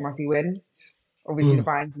Giamatti win. Obviously, The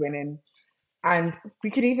Vine's winning. And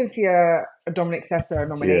we could even see a Dominic Sessa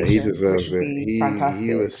nomination. Yeah, he deserves it. Fantastic.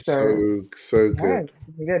 He was so good.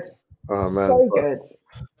 Yeah, he did. Oh man, so good.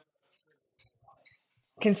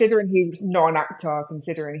 Considering he's not an actor,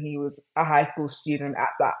 considering he was a high school student at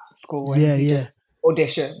that school, and he just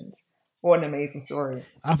auditioned. What an amazing story.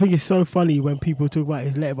 I think it's so funny when people talk about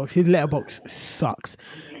his Letterboxd. His Letterboxd sucks.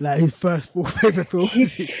 Like his first 4 favorite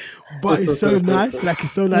films. But it's so nice. Like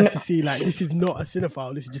it's so nice to see, like, this is not a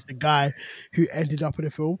cinephile. This is just a guy who ended up in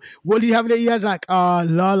a film. What do you have in it? You had like La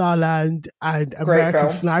La Land and American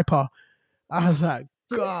Sniper. I was like,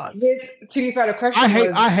 God. To be fair, the question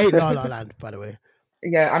I hate La La Land, by the way.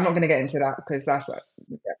 Yeah, I'm not going to get into that because that's I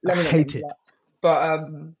hate it. That. But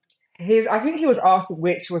I think he was asked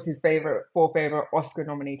which was his four favorite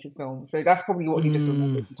Oscar-nominated films. So that's probably what he just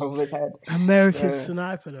remembered from the top of his head. American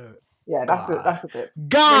Sniper, though. Yeah, that's a bit.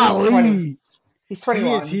 Golly! He's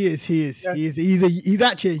 21. He is. He's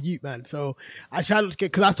actually a youth, man. So I try not to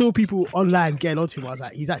get, because I saw people online getting onto him. I was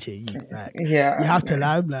like, he's actually a youth. Like, you have to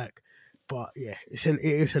allow him. Like, but yeah, it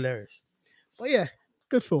is hilarious. But yeah,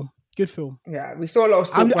 good film. Good film. Yeah, we saw a lot of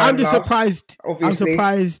Saltburn. I'm just surprised. Obviously. I'm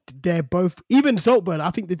surprised they're both, even Saltburn.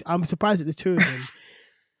 I think that I'm surprised at the two of them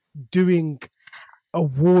doing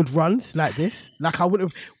award runs like this. Like I would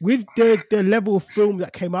have, with the level of film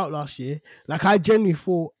that came out last year. Like I genuinely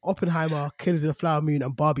thought Oppenheimer, Killers of the Flower Moon,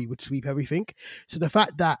 and Barbie would sweep everything. So the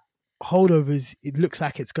fact that Holdovers, it looks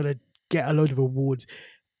like it's gonna get a load of awards.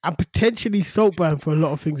 And potentially Saltburn for a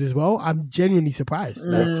lot of things as well. I'm genuinely surprised.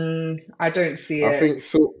 Like, I don't see it. I think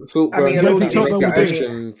Saltburn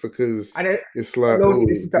because it's like,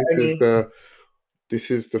 this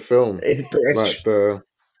is the film. It's British. Like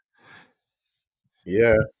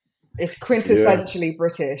it's quintessentially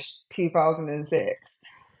British, 2006.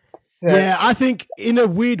 So. Yeah, I think in a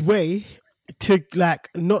weird way, to like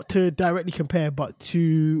not to directly compare, but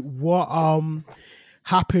to what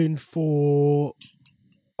happened for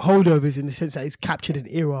Holdovers, in the sense that it's captured an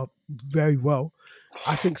era very well.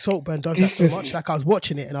 I think Saltburn does that so much. Like I was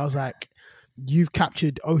watching it and I was like, you've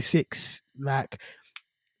captured 06. Like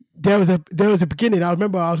there was a beginning. I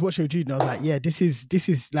remember I was watching with Jude and I was like, yeah, this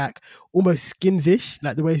is like almost Skins-ish,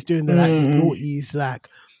 like the way it's doing the like the noughties, like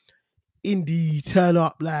indie turn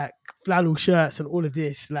up, like flannel shirts and all of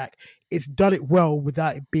this. Like it's done it well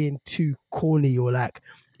without it being too corny or like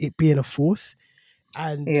it being a force.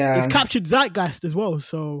 And it's captured zeitgeist as well.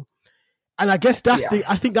 So, and I guess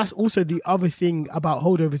I think that's also the other thing about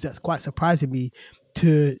Holdovers that's quite surprising me.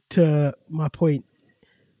 To my point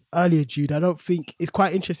earlier, Jude, I don't think it's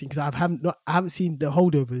quite interesting because I haven't seen the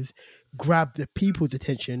Holdovers grab the people's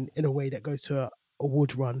attention in a way that goes to an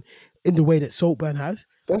award run in the way that Saltburn has.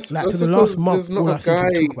 That's like for the last month, all I seem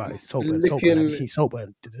to talk about is Saltburn. Licking, Have you seen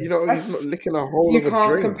Saltburn? You know, he's not licking a whole of a drink. You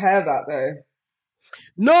can't compare that though.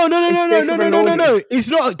 No. It's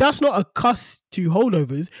not. That's not a cuss to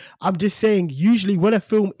Holdovers. I'm just saying. Usually, when a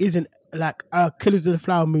film isn't like a Killers of the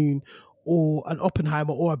Flower Moon or an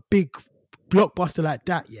Oppenheimer or a big blockbuster like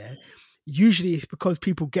that, usually it's because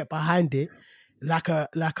people get behind it, like a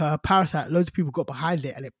Parasite. Loads of people got behind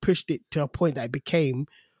it, and it pushed it to a point that it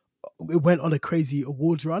went on a crazy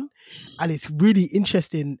awards run, and it's really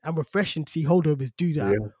interesting and refreshing to see Holdovers do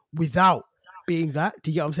that without being that.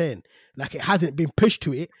 Do you get what I'm saying? Like it hasn't been pushed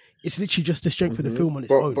to it. It's literally just the strength of the film on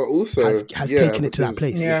its own. But also has taken it to that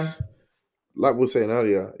place. Yeah. Like we were saying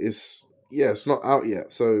earlier, it's not out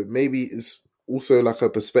yet. So maybe it's also like a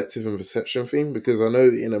perspective and perception thing, because I know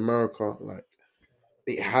in America, like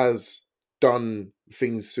it has done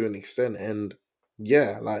things to an extent, and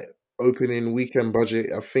like opening weekend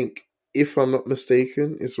budget, I think if I'm not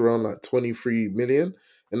mistaken, it's around like 23 million,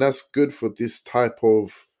 and that's good for this type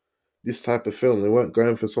of film. They weren't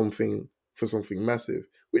going for something massive,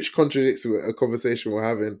 which contradicts a conversation we're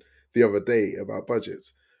having the other day about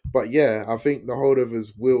budgets. But I think the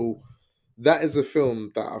Holdovers that is a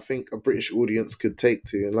film that I think a British audience could take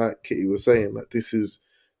to, and like Kitty was saying, like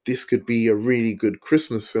this could be a really good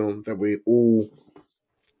Christmas film that we all,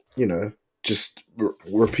 just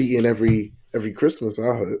repeating every Christmas,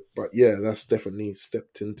 I hope. But that's definitely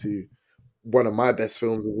stepped into one of my best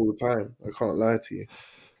films of all time. I can't lie to you.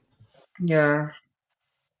 Yeah.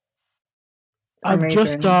 I'm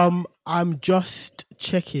just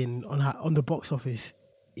checking on the box office.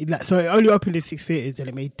 So it only opened in 6 theaters and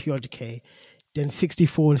it made 200k. Then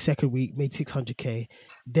 64 in the second week made 600k.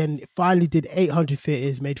 Then it finally did 800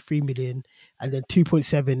 theaters, made 3 million, and then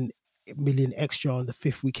 2.7 million extra on the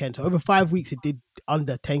 5th weekend. So over 5 weeks, it did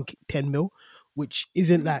under 10 mil, which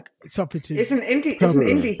isn't like something to. It's an indie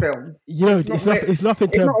film. It's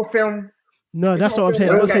nothing to. It's not a film. No, that's what I'm saying.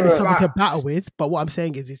 I'm not saying it's something to battle with, but what I'm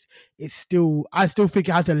saying is it's still. I still think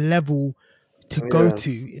it has a level to go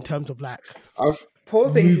to in terms of like. Poor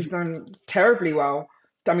Things has done terribly well.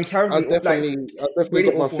 I mean, terribly. I definitely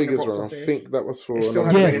really got my figures wrong. Office. I think that was for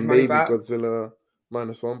maybe Godzilla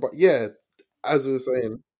 -1. But yeah, as we were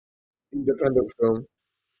saying, independent film.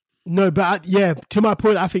 No, but to my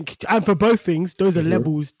point, I think, and for both things, those are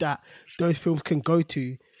levels that those films can go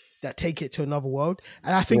to that take it to another world.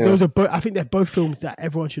 And I think those are both. I think they're both films that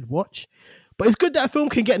everyone should watch. But it's good that a film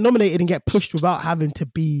can get nominated and get pushed without having to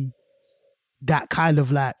be that kind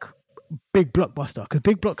of like big blockbuster, because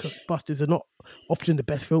big blockbusters are not often the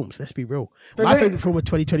best films. Let's be real. My favorite film of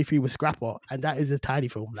 2023 was Scrapper, and that is a tiny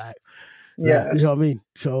film. You know what I mean.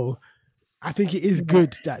 So I think it is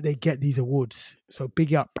good that they get these awards. So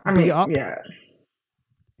big up. Yeah.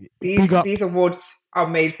 These awards are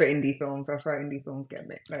made for indie films. That's why indie films get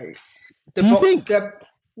made. Like the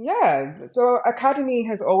Academy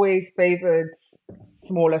has always favored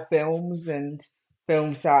smaller films and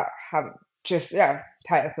films that have just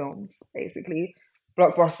tighter films. Basically,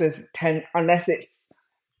 blockbusters tend, unless it's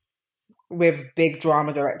with big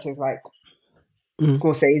drama directors like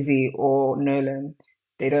Scorsese or Nolan,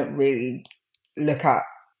 they don't really look at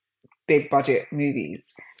big budget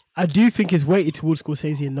movies. I do think it's weighted towards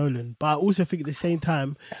Scorsese and Nolan, but I also think at the same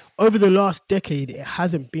time, over the last decade, it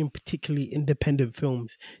hasn't been particularly independent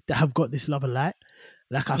films that have got this love and light.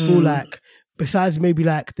 Like, I feel like, besides maybe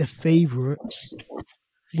like The Favourite,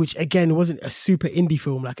 which again wasn't a super indie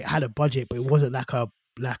film, like it had a budget, but it wasn't like a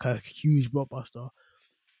huge blockbuster,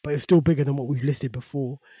 but it's still bigger than what we've listed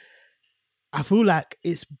before. I feel like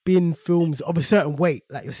it's been films of a certain weight,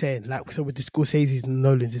 like you're saying, like so with the Scorsese's and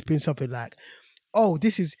Nolans, it's been something like, oh,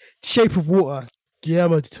 this is Shape of Water,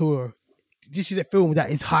 Guillermo del Toro. This is a film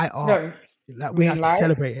that is high art. Like we have to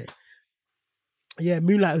celebrate it. Yeah,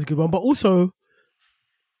 Moonlight was a good one, but also,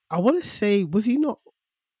 I want to say, was he not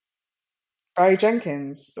Barry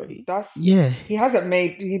Jenkins? He didn't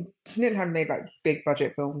have made like big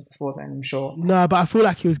budget films before then, I'm sure. No, but I feel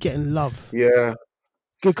like he was getting love. Yeah.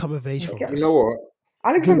 Good coming of age. You know what?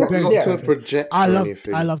 Alexander, not to project I love but,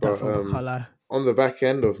 that film. I can't lie. On the back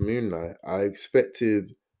end of Moonlight, I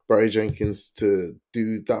expected Barry Jenkins to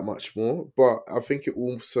do that much more, but I think it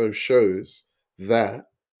also shows that,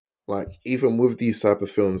 like, even with these type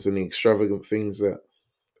of films and the extravagant things that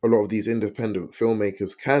a lot of these independent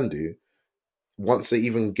filmmakers can do, once they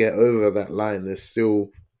even get over that line, there's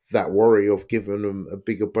still that worry of giving them a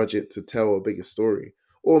bigger budget to tell a bigger story,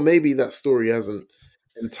 or maybe that story hasn't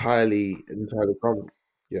entirely come.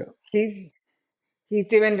 Yeah, he's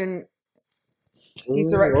directing the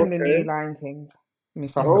new Lion King.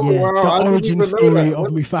 Mufasa. The origin story of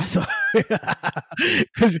Mufasa.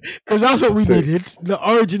 Because that's what we needed. The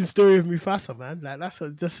origin story of Mufasa, man. Like that's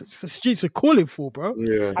what the streets are calling for, bro.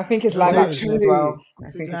 Yeah, I think it's live action as well.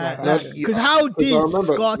 Because how did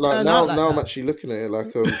Scar turn out like now that? I'm actually looking at it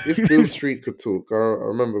like if Bill Street could talk. I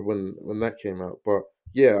remember when that came out, but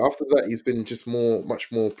yeah, after that he's been just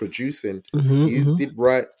much more producing.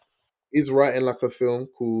 He's writing like a film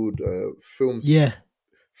called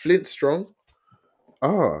Flint Strong.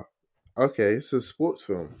 Ah, okay, it's a sports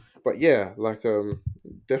film. But yeah, like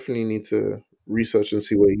definitely need to research and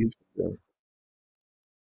see where he's going.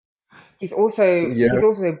 He's also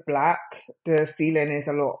black. The ceiling is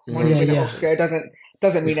a lot. When you win an Oscar, it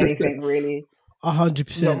doesn't mean anything really.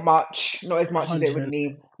 100%. Not much. Not as much 100%. As it would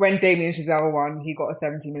mean. When Damien Chazelle won, he got a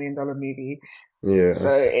 $70 million movie. Yeah.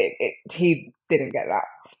 So he didn't get that.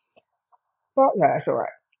 But yeah, it's all right.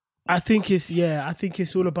 I think it's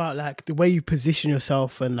all about like the way you position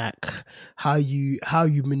yourself and like how you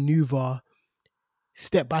maneuver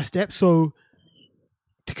step by step. So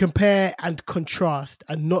to compare and contrast,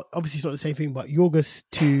 and not obviously it's not the same thing, but Yorgos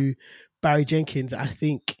to Barry Jenkins, I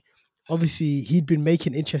think obviously he'd been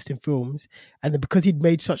making interesting films, and then because he'd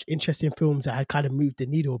made such interesting films that had kind of moved the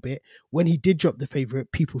needle a bit, when he did drop The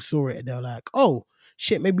Favourite, people saw it and they were like, oh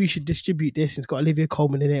shit, maybe we should distribute this. It's got Olivia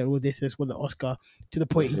Colman in it and all this, and it's won the Oscar, to the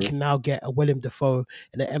point he can now get a Willem Dafoe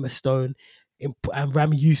and an Emma Stone and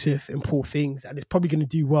Rami Youssef in Poor Things, and it's probably going to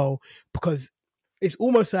do well because it's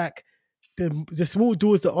almost like the small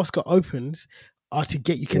doors that Oscar opens are to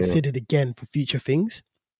get you considered again for future things.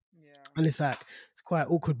 Yeah. And it's like, it's quite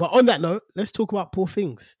awkward. But on that note, let's talk about Poor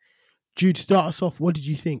Things. Jude, start us off. What did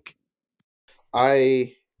you think?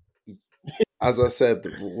 As I said,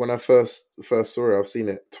 when I first saw it, I've seen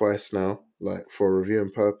it twice now, like for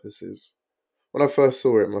reviewing purposes. When I first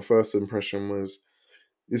saw it, my first impression was,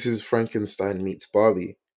 this is Frankenstein meets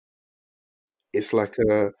Barbie. It's like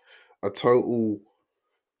a total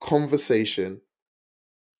conversation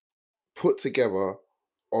put together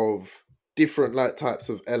of different like types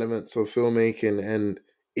of elements of filmmaking, and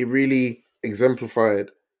it really exemplified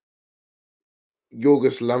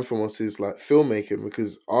Yorgos Lanthimos' like filmmaking,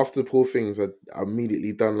 because after Poor Things, I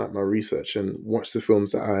immediately done like my research and watched the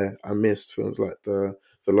films that I missed, films like the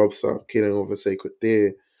Lobster, Killing of a Sacred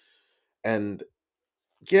Deer, and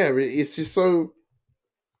yeah, it's just so.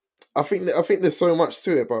 I think there's so much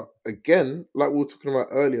to it, but again, like we were talking about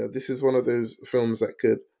earlier, this is one of those films that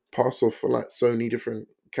could pass off for like so many different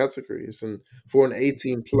categories, and for an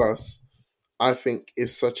 18 plus, I think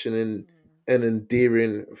is such an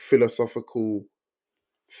endearing philosophical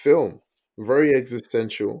film, very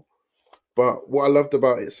existential. But what I loved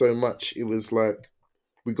about it so much, it was like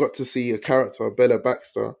we got to see a character, Bella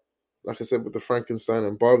Baxter, like I said, with the Frankenstein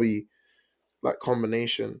and Barbie like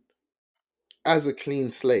combination, as a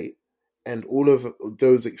clean slate, and all of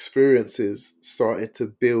those experiences started to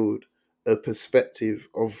build a perspective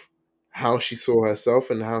of how she saw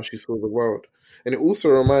herself and how she saw the world. And it also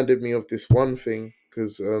reminded me of this one thing,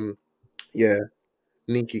 because yeah,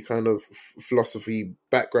 Ninky kind of philosophy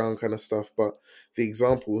background kind of stuff, but the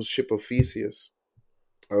example was Ship of Theseus.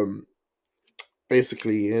 Um,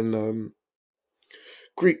 Basically, in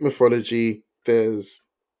Greek mythology, there's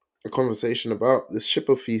a conversation about the Ship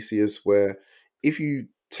of Theseus where if you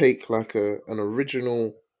take like an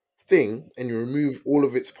original thing and you remove all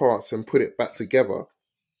of its parts and put it back together,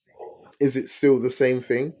 is it still the same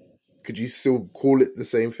thing? Could you still call it the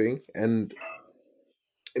same thing? And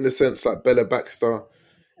in a sense, like Bella Baxter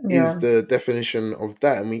is the definition of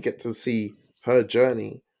that, and we get to see her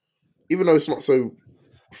journey, even though it's not so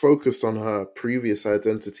focused on her previous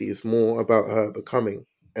identity. It's more about her becoming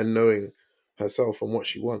and knowing herself and what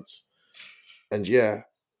she wants. And yeah,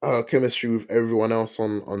 her chemistry with everyone else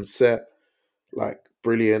on set, like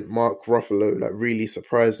brilliant. Mark Ruffalo like really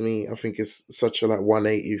surprised me. I think it's such a like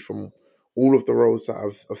 180 from all of the roles that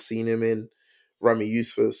I've seen him in. Rami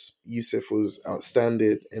Youssef was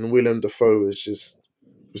outstanding, and Willem Dafoe was just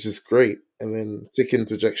great. And then sick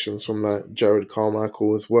interjections from like Jared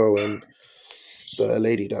Carmichael as well, and the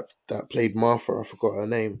lady that played Martha, I forgot her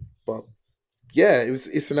name, but yeah,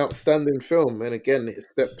 it's an outstanding film, and again, it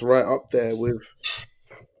stepped right up there with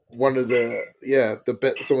one of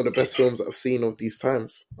some of the best films that I've seen of these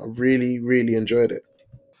times. I really, really enjoyed it.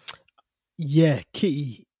 Yeah,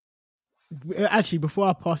 Kitty. Actually, before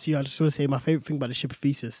I pass you, I just want to say my favorite thing about the Ship of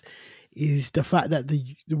Theseus is the fact that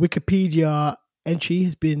the Wikipedia entry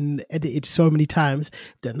has been edited so many times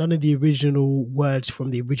that none of the original words from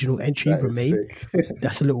the original entry remain.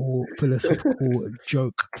 That's a little philosophical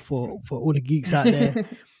joke for all the geeks out there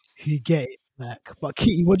who get it. Like, but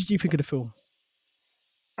Kitty, what did you think of the film?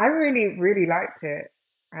 I really, really liked it.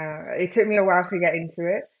 It took me a while to get into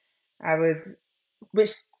it.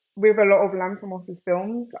 Which with a lot of Lanthimos'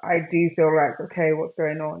 films, I do feel like, okay, what's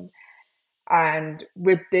going on? And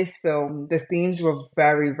with this film, the themes were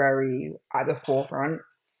very, very at the forefront.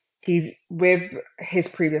 He's with his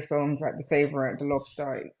previous films like The Favourite, The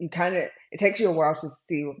Lobster. It takes you a while to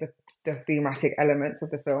see what the thematic elements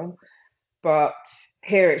of the film, but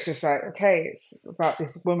here it's just like, okay, it's about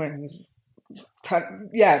this woman who's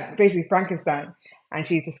basically Frankenstein, and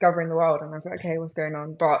she's discovering the world. And I was like, okay, what's going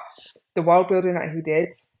on? But the world building that he did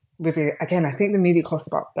with it, again, I think the movie cost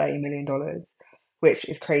about $30 million, which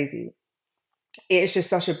is crazy. It's just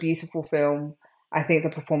such a beautiful film. I think the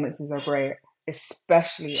performances are great,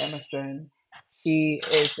 especially Emma Stone. She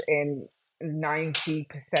is in 90%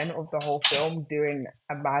 of the whole film doing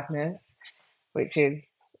a madness, which is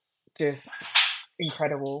just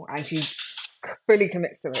incredible. And she fully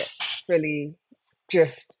commits to it, fully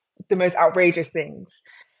just the most outrageous things.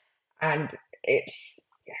 And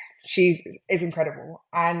she is incredible.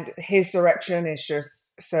 And his direction is just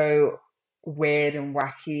so weird and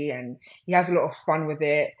wacky, and he has a lot of fun with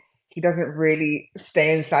it. He doesn't really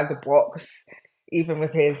stay inside the box, even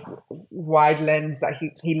with his wide lens that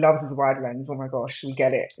he loves his wide lens. Oh my gosh, we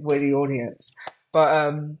get it. We're the audience.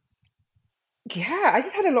 But yeah, I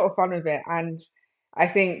just had a lot of fun with it. And I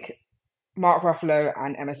think Mark Ruffalo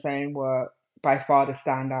and Emma Stone were by far the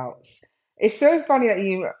standouts. It's so funny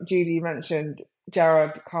that Judy, mentioned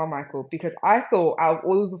Jared Carmichael, because I thought out of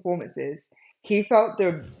all the performances, he felt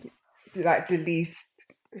the least,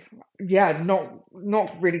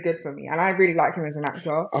 not really good for me. And I really like him as an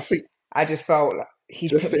actor. I just felt like he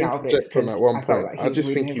took me out of it. On that one point, I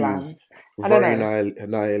just think he was very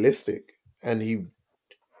nihilistic, and he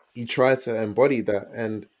tried to embody that.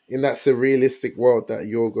 And in that surrealistic world that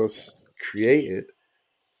Yorgos created,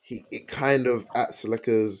 it kind of acts like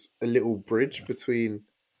as a little bridge between.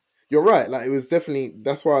 You're right, like it was definitely,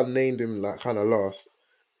 that's why I named him like kind of last.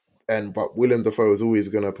 But Willem Dafoe is always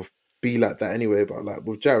gonna be like that anyway. But like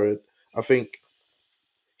with Jared, I think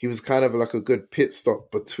he was kind of like a good pit stop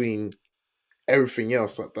between everything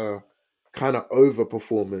else, like the kind of over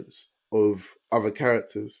performance of other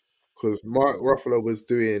characters, because Mark Ruffalo was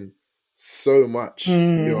doing so much, you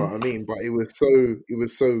know what I mean? But it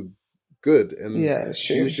was so good, and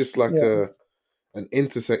he was just like an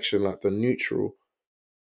intersection, like the neutral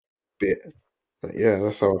bit. Yeah,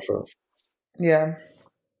 that's how I felt. Yeah,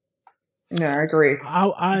 I agree.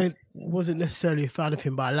 I wasn't necessarily a fan of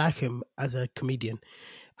him, but I like him as a comedian.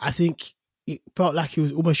 I think it felt like he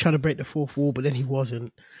was almost trying to break the fourth wall, but then he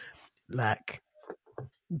wasn't. Like,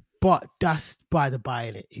 but that's by the by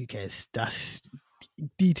in it. Who cares? That's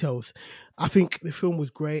details. I think the film was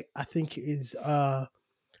great. I think it is. I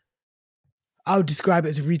would describe it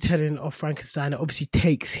as a retelling of Frankenstein. It obviously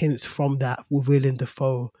takes hints from that with Willem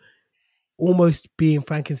Dafoe almost being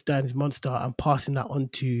Frankenstein's monster and passing that on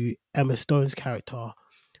to Emma Stone's character,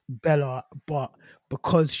 Bella. But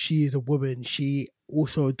because she is a woman, she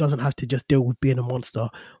also doesn't have to just deal with being a monster,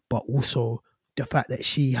 but also the fact that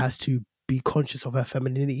she has to be conscious of her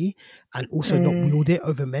femininity and also not wield it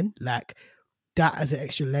over men. Like, that as an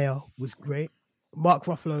extra layer was great. Mark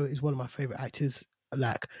Ruffalo is one of my favorite actors.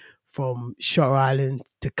 Like, from Shutter Island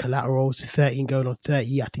to Collateral to 13 going on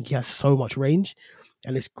 30, I think he has so much range,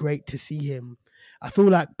 and it's great to see him. I feel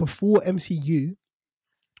like before MCU,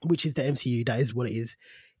 which is the MCU, that is what it is.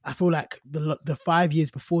 I feel like the 5 years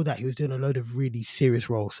before that, he was doing a load of really serious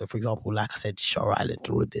roles. So, for example, like I said, Shutter Island and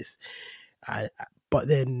all of this. But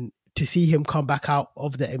then to see him come back out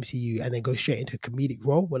of the MCU and then go straight into a comedic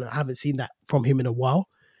role, when I haven't seen that from him in a while,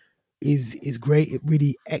 is great. It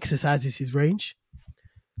really exercises his range.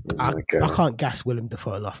 I can't gas Willem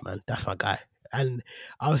Dafoe enough, man. That's my guy. And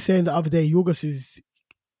I was saying the other day, Yorgos is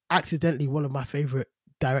accidentally one of my favorite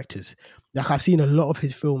directors. Like, I've seen a lot of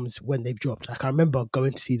his films when they've dropped. Like, I remember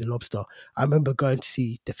going to see The Lobster. I remember going to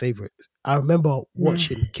see The Favourite. I remember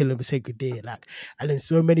watching Killing of a Sacred Deer. Like, and then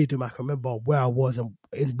so many of them, I can remember where I was and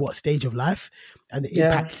in what stage of life and the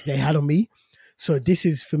impact they had on me. So this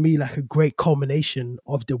is, for me, like a great culmination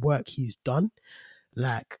of the work he's done.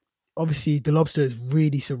 Like, obviously, The Lobster is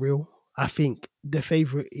really surreal. I think The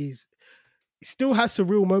Favourite still has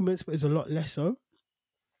surreal moments, but it's a lot less so.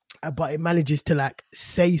 But it manages to like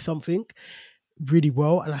say something really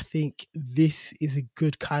well, and I think this is a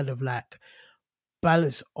good kind of like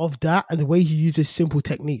balance of that, and the way he uses simple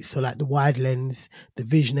techniques, so like the wide lens, the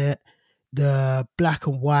vignette, the black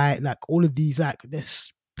and white, like all of these, like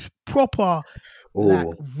there's proper like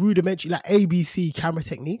rudimentary, like ABC camera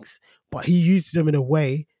techniques, but he uses them in a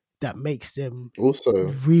way that makes them also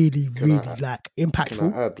really like impactful.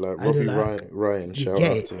 Can I add, like, Robbie Ryan, shout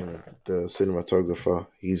out to him, the cinematographer.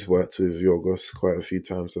 He's worked with Yorgos quite a few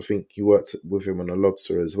times. I think you worked with him on The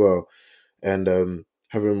Lobster as well. And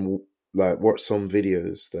having like watched some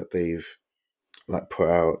videos that they've like put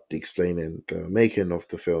out explaining the making of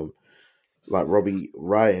the film, like Robbie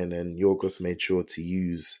Ryan and Yorgos made sure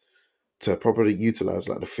to properly utilize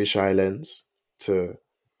like the fisheye lens to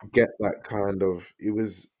get that kind of, it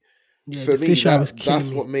was, for me, that's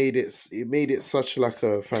what made it such like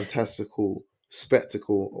a fantastical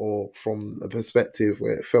spectacle, or from a perspective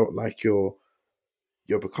where it felt like you're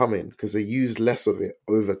becoming, because they used less of it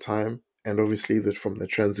over time, and obviously from the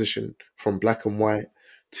transition from black and white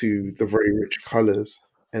to the very rich colors,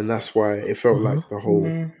 and that's why it felt like the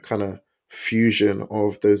whole kind of fusion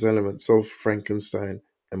of those elements of Frankenstein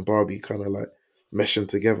and Barbie kind of like meshing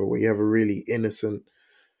together, where you have a really innocent,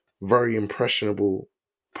 very impressionable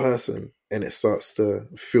person, and it starts to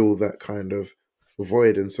fill that kind of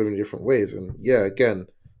void in so many different ways. And yeah, again,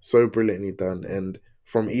 so brilliantly done. And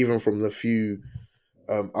from the few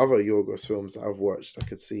other Yorgos films that I've watched, I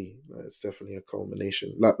could see that it's definitely a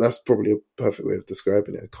culmination. Like, that's probably a perfect way of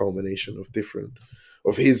describing it, a culmination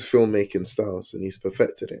of his filmmaking styles, and he's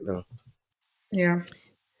perfected it now. Yeah,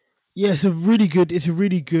 it's a really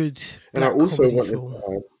good. And I also wanted to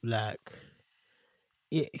add, like,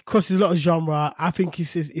 it crosses a lot of genre. I think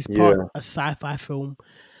it's part of a sci-fi film.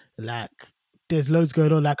 Like, there's loads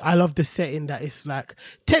going on. Like, I love the setting that it's like,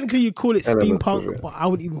 technically you call it steampunk, but I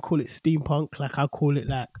wouldn't even call it steampunk. Like, I call it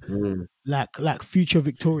like future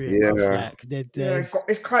Victorian. Yeah. Like,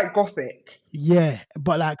 it's quite gothic. Yeah,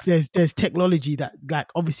 but like there's technology that like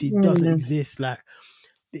obviously doesn't exist. Like,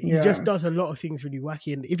 he just does a lot of things really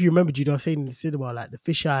wacky. And if you remember, I was saying in the cinema, like the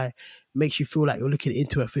fisheye makes you feel like you're looking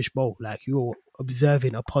into a fishbowl, like you're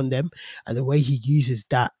observing upon them, and the way he uses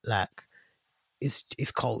that, like,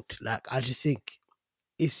 it's cold. Like, I just think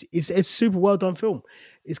it's super well done film.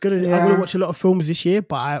 I'm gonna watch a lot of films this year,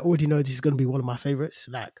 but I already know this is gonna be one of my favorites.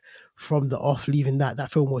 Like, from the off, leaving that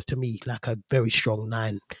film was to me like a very strong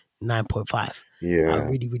 9.5. Yeah, I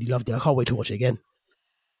really, really loved it. I can't wait to watch it again.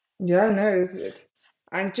 Yeah, no,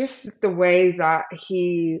 and just the way that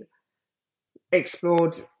he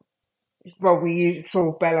explored. Well, we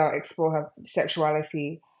saw Bella explore her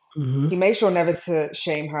sexuality. Mm-hmm. He made sure never to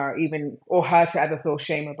shame her, or her to ever feel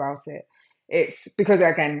shame about it. It's because,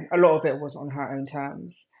 again, a lot of it was on her own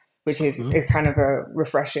terms, which is kind of a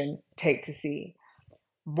refreshing take to see.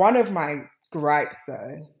 One of my gripes,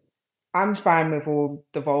 though, I'm fine with all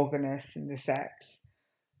the vulgarness and the sex,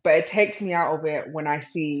 but it takes me out of it when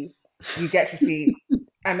you get to see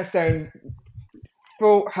Emma Stone,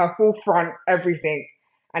 her full front, everything,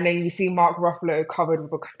 and then you see Mark Ruffalo covered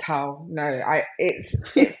with a towel. No,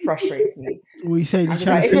 it frustrates me. What are you saying? You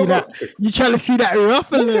trying to see that? You trying to see that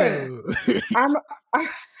Ruffalo?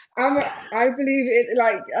 I believe it.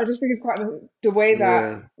 Like, I just think it's quite the way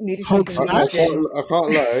that nudity. I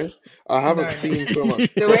can't lie. I haven't seen so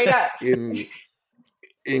much the way that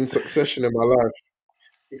in succession in my life.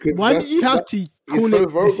 Because why do you have to call so it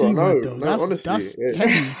vulgar? No, honestly, that's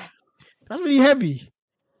heavy. That's really heavy.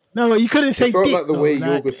 No, you couldn't say. It felt dick, like the way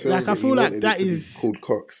Yorgos filmed like I feel like that is called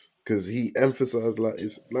Cox, because he emphasized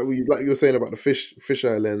it's like you were saying about the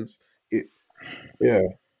fisheye lens.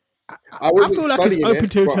 I feel like it's open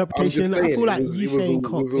to interpretation. I feel like you saying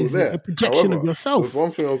Cox is a projection of yourself. There's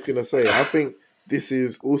one thing I was going to say. I think this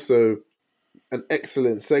is also an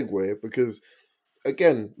excellent segue because,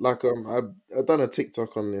 again, like I've done a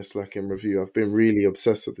TikTok on this, like in review. I've been really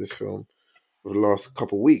obsessed with this film for the last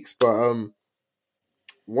couple of weeks, but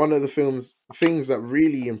one of the things that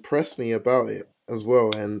really impressed me about it as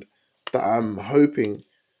well, and that I'm hoping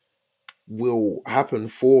will happen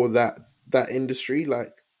for that industry,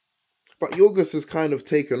 but Yorgos has kind of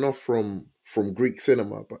taken off from Greek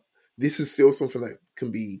cinema, but this is still something that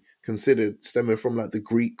can be considered stemming from like the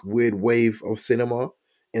Greek weird wave of cinema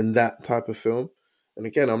in that type of film. And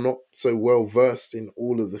again, I'm not so well versed in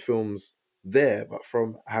all of the films there, but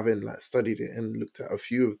from having like studied it and looked at a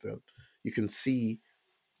few of them, you can see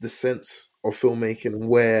the sense of filmmaking and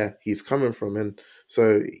where he's coming from. And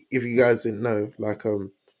so if you guys didn't know, like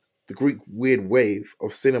the Greek weird wave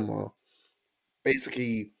of cinema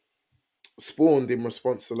basically spawned in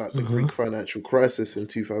response to like the Greek financial crisis in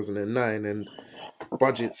 2009, and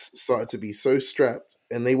budgets started to be so strapped,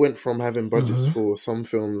 and they went from having budgets for some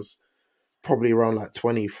films probably around like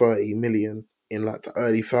 20-30 million in like the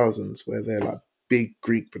early thousands, where they're like big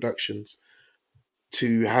Greek productions,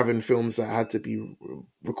 to having films that had to be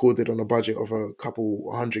recorded on a budget of a couple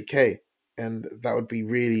 100K, and that would be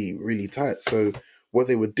really, really tight. So what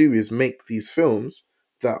they would do is make these films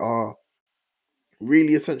that are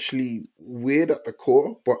really essentially weird at the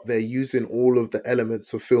core, but they're using all of the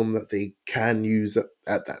elements of film that they can use at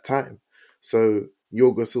that time. So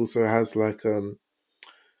Yorgos also has like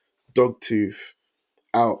Dogtooth,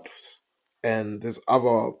 Alps, and there's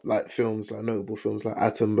other like films, like notable films like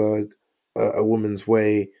Attenborough, A Woman's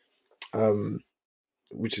Way,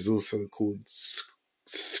 which is also called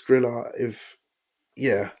Skrilla,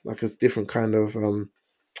 like a different kind of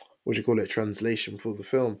translation for the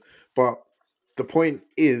film. But the point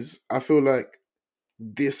is, I feel like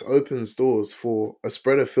this opens doors for a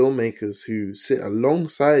spread of filmmakers who sit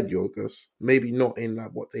alongside Yorgos, maybe not in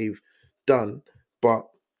like what they've done, but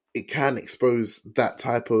it can expose that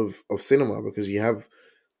type of cinema, because you have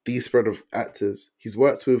these spread of actors. He's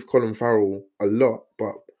worked with Colin Farrell a lot,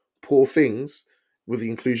 but Poor Things, with the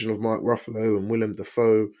inclusion of Mark Ruffalo and Willem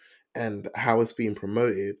Dafoe and how it's being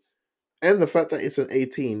promoted, and the fact that it's an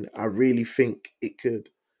 18, I really think it could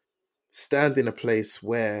stand in a place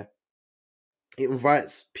where it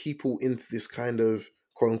invites people into this kind of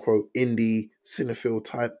quote-unquote indie cinephile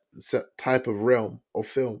type of realm of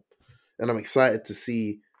film. And I'm excited to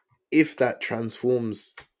see if that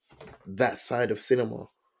transforms that side of cinema.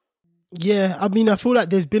 Yeah, I mean, I feel like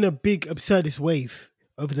there's been a big absurdist wave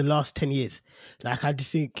over the last 10 years. Like, I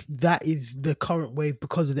just think that is the current wave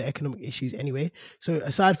because of the economic issues anyway. So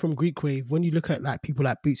aside from Greek wave, when you look at like people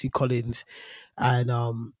like Bootsy Collins and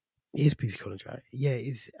it is Bootsy Collins, right? Yeah, it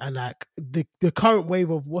is. And like the current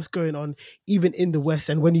wave of what's going on even in the West,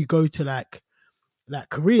 and when you go to like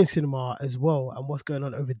Korean cinema as well and what's going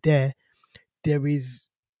on over there, there is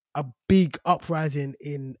a big uprising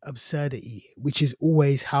in absurdity, which is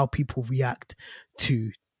always how people react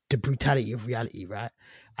to the brutality of reality, right?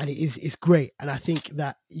 And it's great. And I think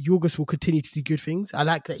that Yorgos will continue to do good things. I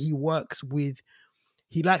like that he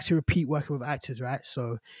likes to repeat working with actors, right?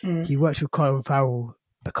 So he works with Colin Farrell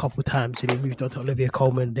a couple of times, and he moved on to Olivia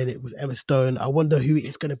Colman. Then it was Emma Stone. I wonder who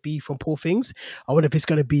it's going to be from Poor Things. I wonder if it's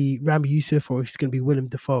going to be Rami Youssef or if it's going to be Willem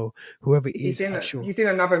Dafoe, whoever it is. He's doing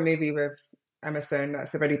another movie with Emma Stone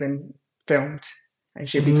that's already been filmed and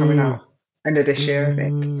should be coming out end of this year, I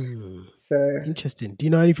think. So interesting. Do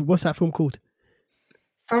you know anything? What's that film called?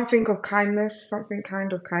 Something of kindness, something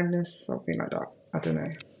kind of kindness, something like that. I don't know.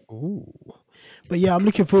 Ooh. But yeah, I'm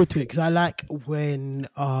looking forward to it because I like when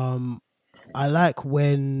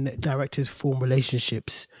directors form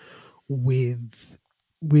relationships with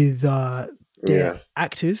their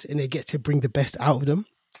actors and they get to bring the best out of them.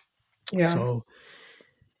 Yeah. So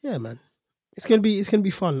yeah, man. It's gonna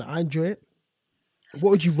be fun. I enjoy it.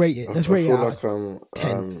 What would you rate it? Let's rate it out of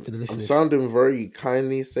 10 for the listeners. I'm sounding very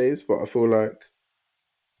kind these days, but I feel like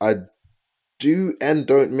I do and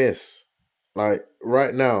don't miss. Like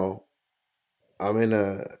right now, I'm in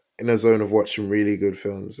a zone of watching really good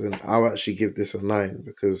films, and I'll actually give this a 9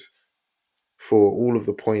 because for all of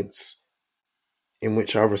the points in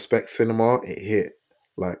which I respect cinema, it hit.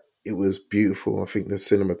 Like it was beautiful. I think the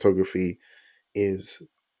cinematography is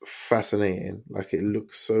fascinating. Like it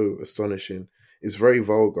looks so astonishing. It's very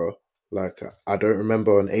vulgar. Like I don't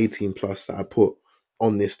remember an 18 plus that I put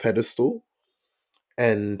on this pedestal.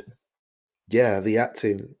 And yeah, the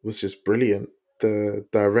acting was just brilliant. The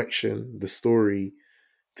direction, the story,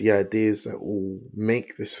 the ideas that all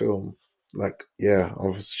make this film. Like, yeah, I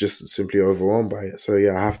was just simply overwhelmed by it. So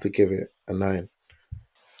yeah, I have to give it a 9.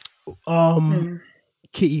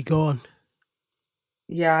 Kitty, go on.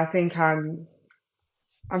 Yeah, I think I'm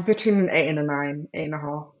between an 8 and a 9,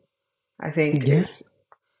 8.5. I think it's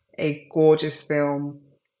a gorgeous film.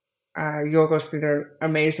 Yorgos did an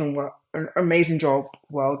amazing job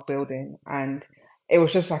world building, and it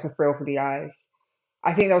was just like a thrill for the eyes.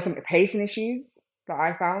 I think there was some pacing issues that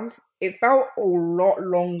I found. It felt a lot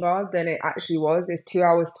longer than it actually was. It's 2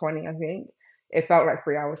 hours 20, I think. It felt like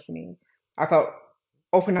 3 hours to me. I felt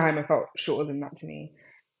Oppenheimer felt shorter than that to me,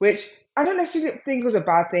 which I don't necessarily think was a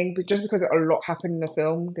bad thing, but just because a lot happened in the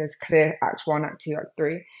film, there's clear act 1, act 2, act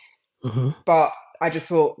 3. Mm-hmm. But I just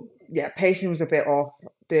thought, pacing was a bit off.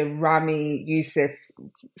 The Rami Youssef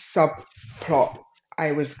subplot,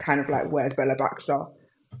 I was kind of like, where's Bella Baxter?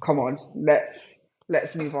 Come on, let's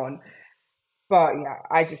move on. But yeah,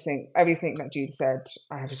 I just think everything that Jude said,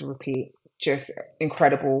 I have to repeat, just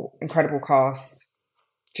incredible cast,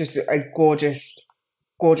 just a gorgeous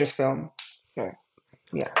film. So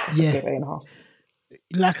yeah, it's a good 8.5.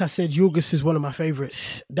 Like I said, Yorgos is one of my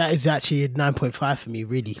favorites. That is actually a 9.5 for me,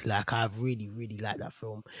 really. Like, I really, really like that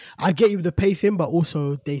film. I get you with the pacing, but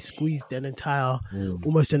also they squeezed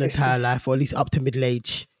almost an entire life, or at least up to middle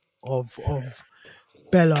age of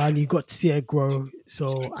Bella, and you got to see her grow.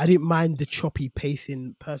 So I didn't mind the choppy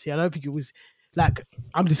pacing per se. I don't think it was like,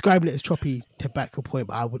 I'm describing it as choppy to back your point,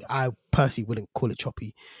 but I personally wouldn't call it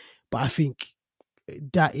choppy. But I think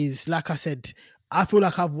that is, like I said, I feel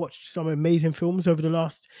like I've watched some amazing films over the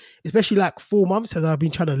last, especially like 4 months, as I've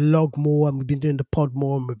been trying to log more and we've been doing the pod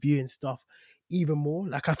more and reviewing stuff even more.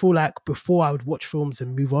 Like I feel like before I would watch films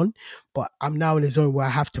and move on, but I'm now in a zone where I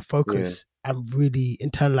have to focus and really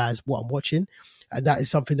internalize what I'm watching. And that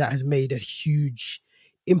is something that has made a huge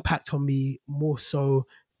impact on me, more so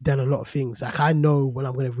than a lot of things. Like I know when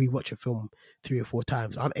I'm going to rewatch a film 3 or 4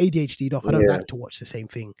 times. I'm ADHD'd off. I don't like to watch the same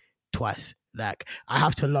thing twice. Like I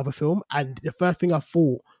have to love a film, and the first thing I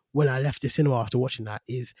thought when I left the cinema after watching that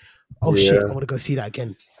is, oh shit, I want to go see that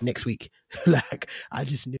again next week. Like I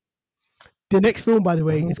just knew. The next film, by the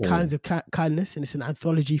way, is Kinds of Kindness, and it's an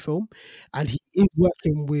anthology film, and he is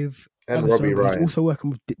working with Robbie Ryan. He's also working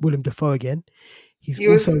with Willem Dafoe again. He's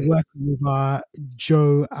also working with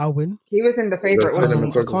Joe Alwyn. He was in The Favourite,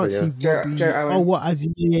 wasn't he? I can't see Joe Alwyn. Oh, what? As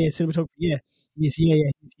cinematographer? Yeah. Yes,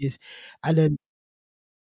 he is. And then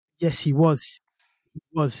yes, he was.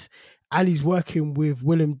 And he's working with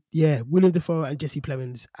Willem Dafoe and Jesse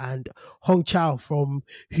Plemons and Hong Chow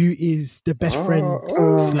who is the best friend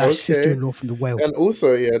 / sister-in-law from The Whale. And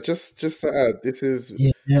also, just to add, this is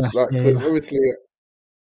because obviously.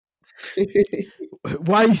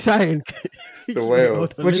 Why are you saying The Whale?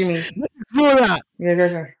 What do you mean? Explore that. Yeah, go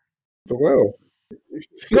ahead. The Whale.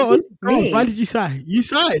 Go on. Why did you sigh? You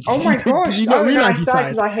sighed. Oh my gosh! Did you not realize you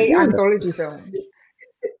sighed? Because I hate anthology films.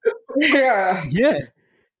 Yeah.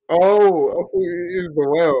 Oh, it is The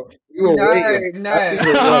Whale. You were waiting. No.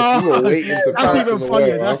 You were waiting to pass on The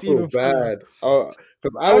Whale. I feel bad.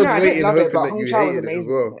 Because I was waiting, hoping that you hated it as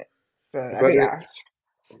well.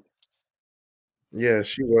 Yeah,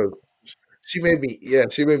 she was. She made me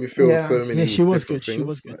feel so many different things. She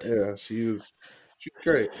was good. Yeah, she was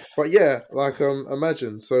great. But yeah, like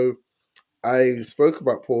imagine. So I spoke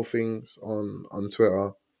about Poor Things on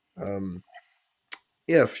Twitter.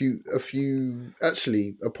 A few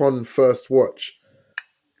actually upon first watch,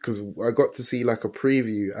 because I got to see like a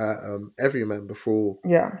preview at Everyman before,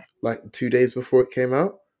 like 2 days before it came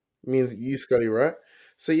out. It means you, Scully, right?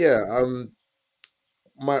 So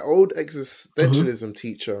my old existentialism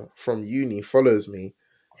teacher from uni follows me,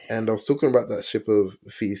 And I was talking about that ship of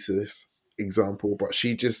Theseus example, but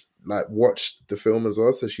she just like watched the film as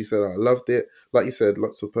well. So she said, I loved it. Like you said,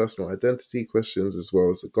 lots of personal identity questions as well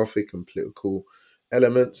as the gothic and political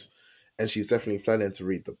elements. And she's definitely planning to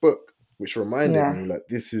read the book, which reminded me like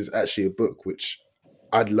this is actually a book which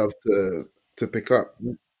I'd love to pick up.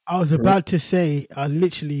 I was about to say,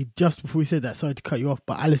 literally just before we said that, sorry to cut you off,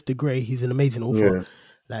 but Alistair Gray, he's an amazing author. Yeah.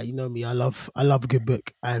 Like, you know me, I love a good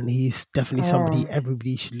book, and he's definitely somebody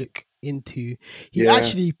everybody should look into. He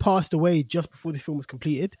actually passed away just before this film was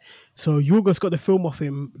completed. So Yorgos got the film off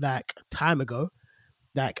him like time ago,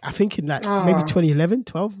 like I think in like maybe 2011,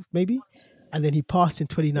 12 maybe, and then he passed in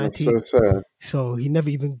 2019. That's so sad. So he never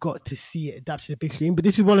even got to see it adapted to the big screen. But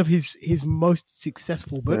this is one of his most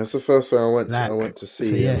successful books. Yeah, that's the first one I went to see.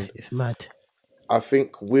 So yeah, it's mad. I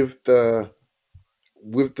think with the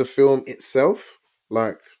film itself,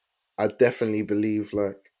 like I definitely believe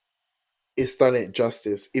like it's done it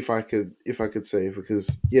justice, if I could say,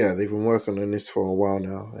 because they've been working on this for a while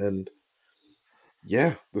now, and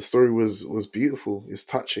the story was beautiful. It's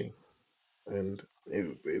touching, and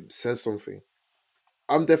it says something.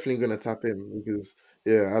 I'm definitely gonna tap in because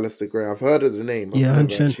Alistair Gray. I've heard of the name. I've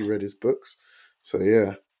never actually read his books, so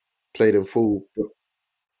played in full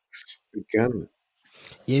books again.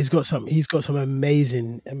 Yeah, he's got some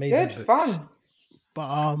amazing books. Fun.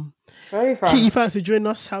 But very fun. Kitty, thanks for joining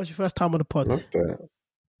us. How was your first time on the pod? Love that.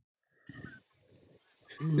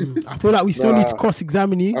 I feel like we still need to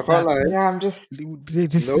cross-examine you. I can't lie. Yeah, I'm just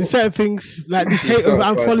certain things like this hate of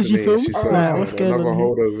anthology films. Like, what's going on? Another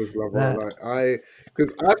holdovers lover.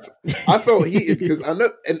 Because I felt heated because I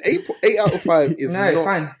know an 8 out of 5 is it's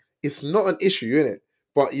fine. It's not an issue, innit?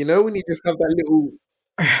 But you know when you just have that little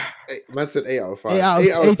man said 8 out of 5. 8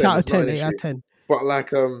 out of 10. 8 out of 10. But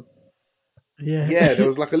like there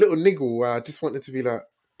was like a little niggle where I just wanted to be like,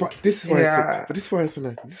 but this is why this is why it's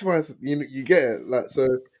no. This is why it's, you get it. Like, so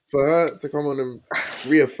for her to come on and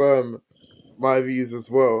reaffirm my views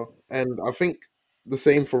as well, and I think the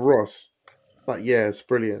same for Ross. Like, it's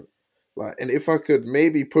brilliant. Like, and if I could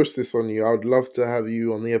maybe push this on you, I would love to have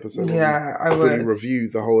you on the episode. I fully would review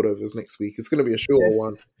the holdovers next week. It's going to be a shorter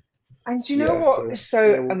one. And do you know what is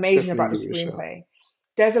so amazing about the screenplay?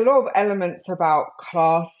 There's a lot of elements about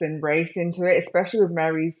class and race into it, especially with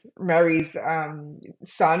Mary's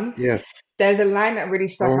son. Yes. There's a line that really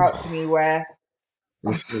stuck out to me where,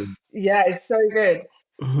 it's so good.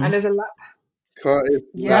 Mm-hmm. And there's a line.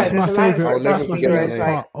 That's my favorite. That's my favorite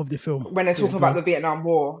part of the film. When they're talking about the Vietnam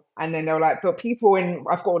War, and then they were like, "But people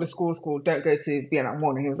I've got all the schools called don't go to Vietnam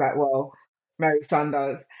War," and he was like, "Well, Mary's son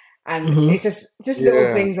does," and it's just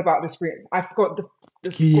little things about the screen. I forgot the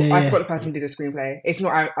person who did the screenplay. It's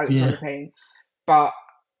not Alexander Payne, but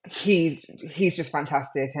he's just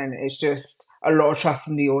fantastic, and it's just a lot of trust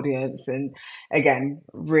in the audience, and again,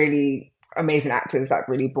 really amazing actors that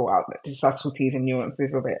really brought out the subtleties and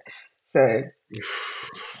nuances of it. So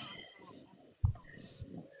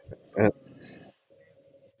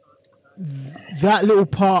that little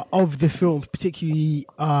part of the film, particularly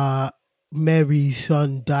Mary's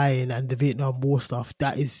son dying and the Vietnam War stuff,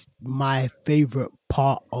 that is my favorite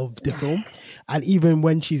part of the film. And even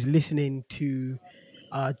when she's listening to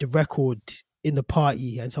the record in the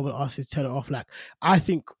party and someone asks her to turn it off, like, I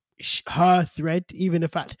think her thread, even the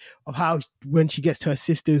fact of how when she gets to her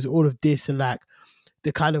sisters, all of this, and like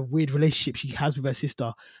the kind of weird relationship she has with her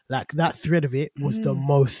sister, like that thread of it was the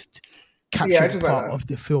most capturing part of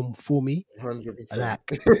the film for me. 100%. Like,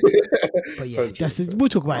 but we'll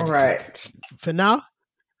talk about it next week. For now,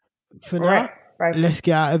 let's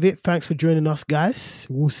get out of it. Thanks for joining us, guys.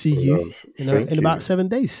 We'll see you in about 7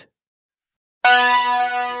 days.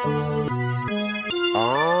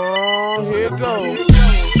 Oh, here it goes.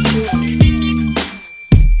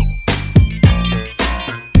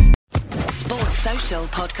 Sports Social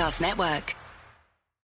Podcast Network.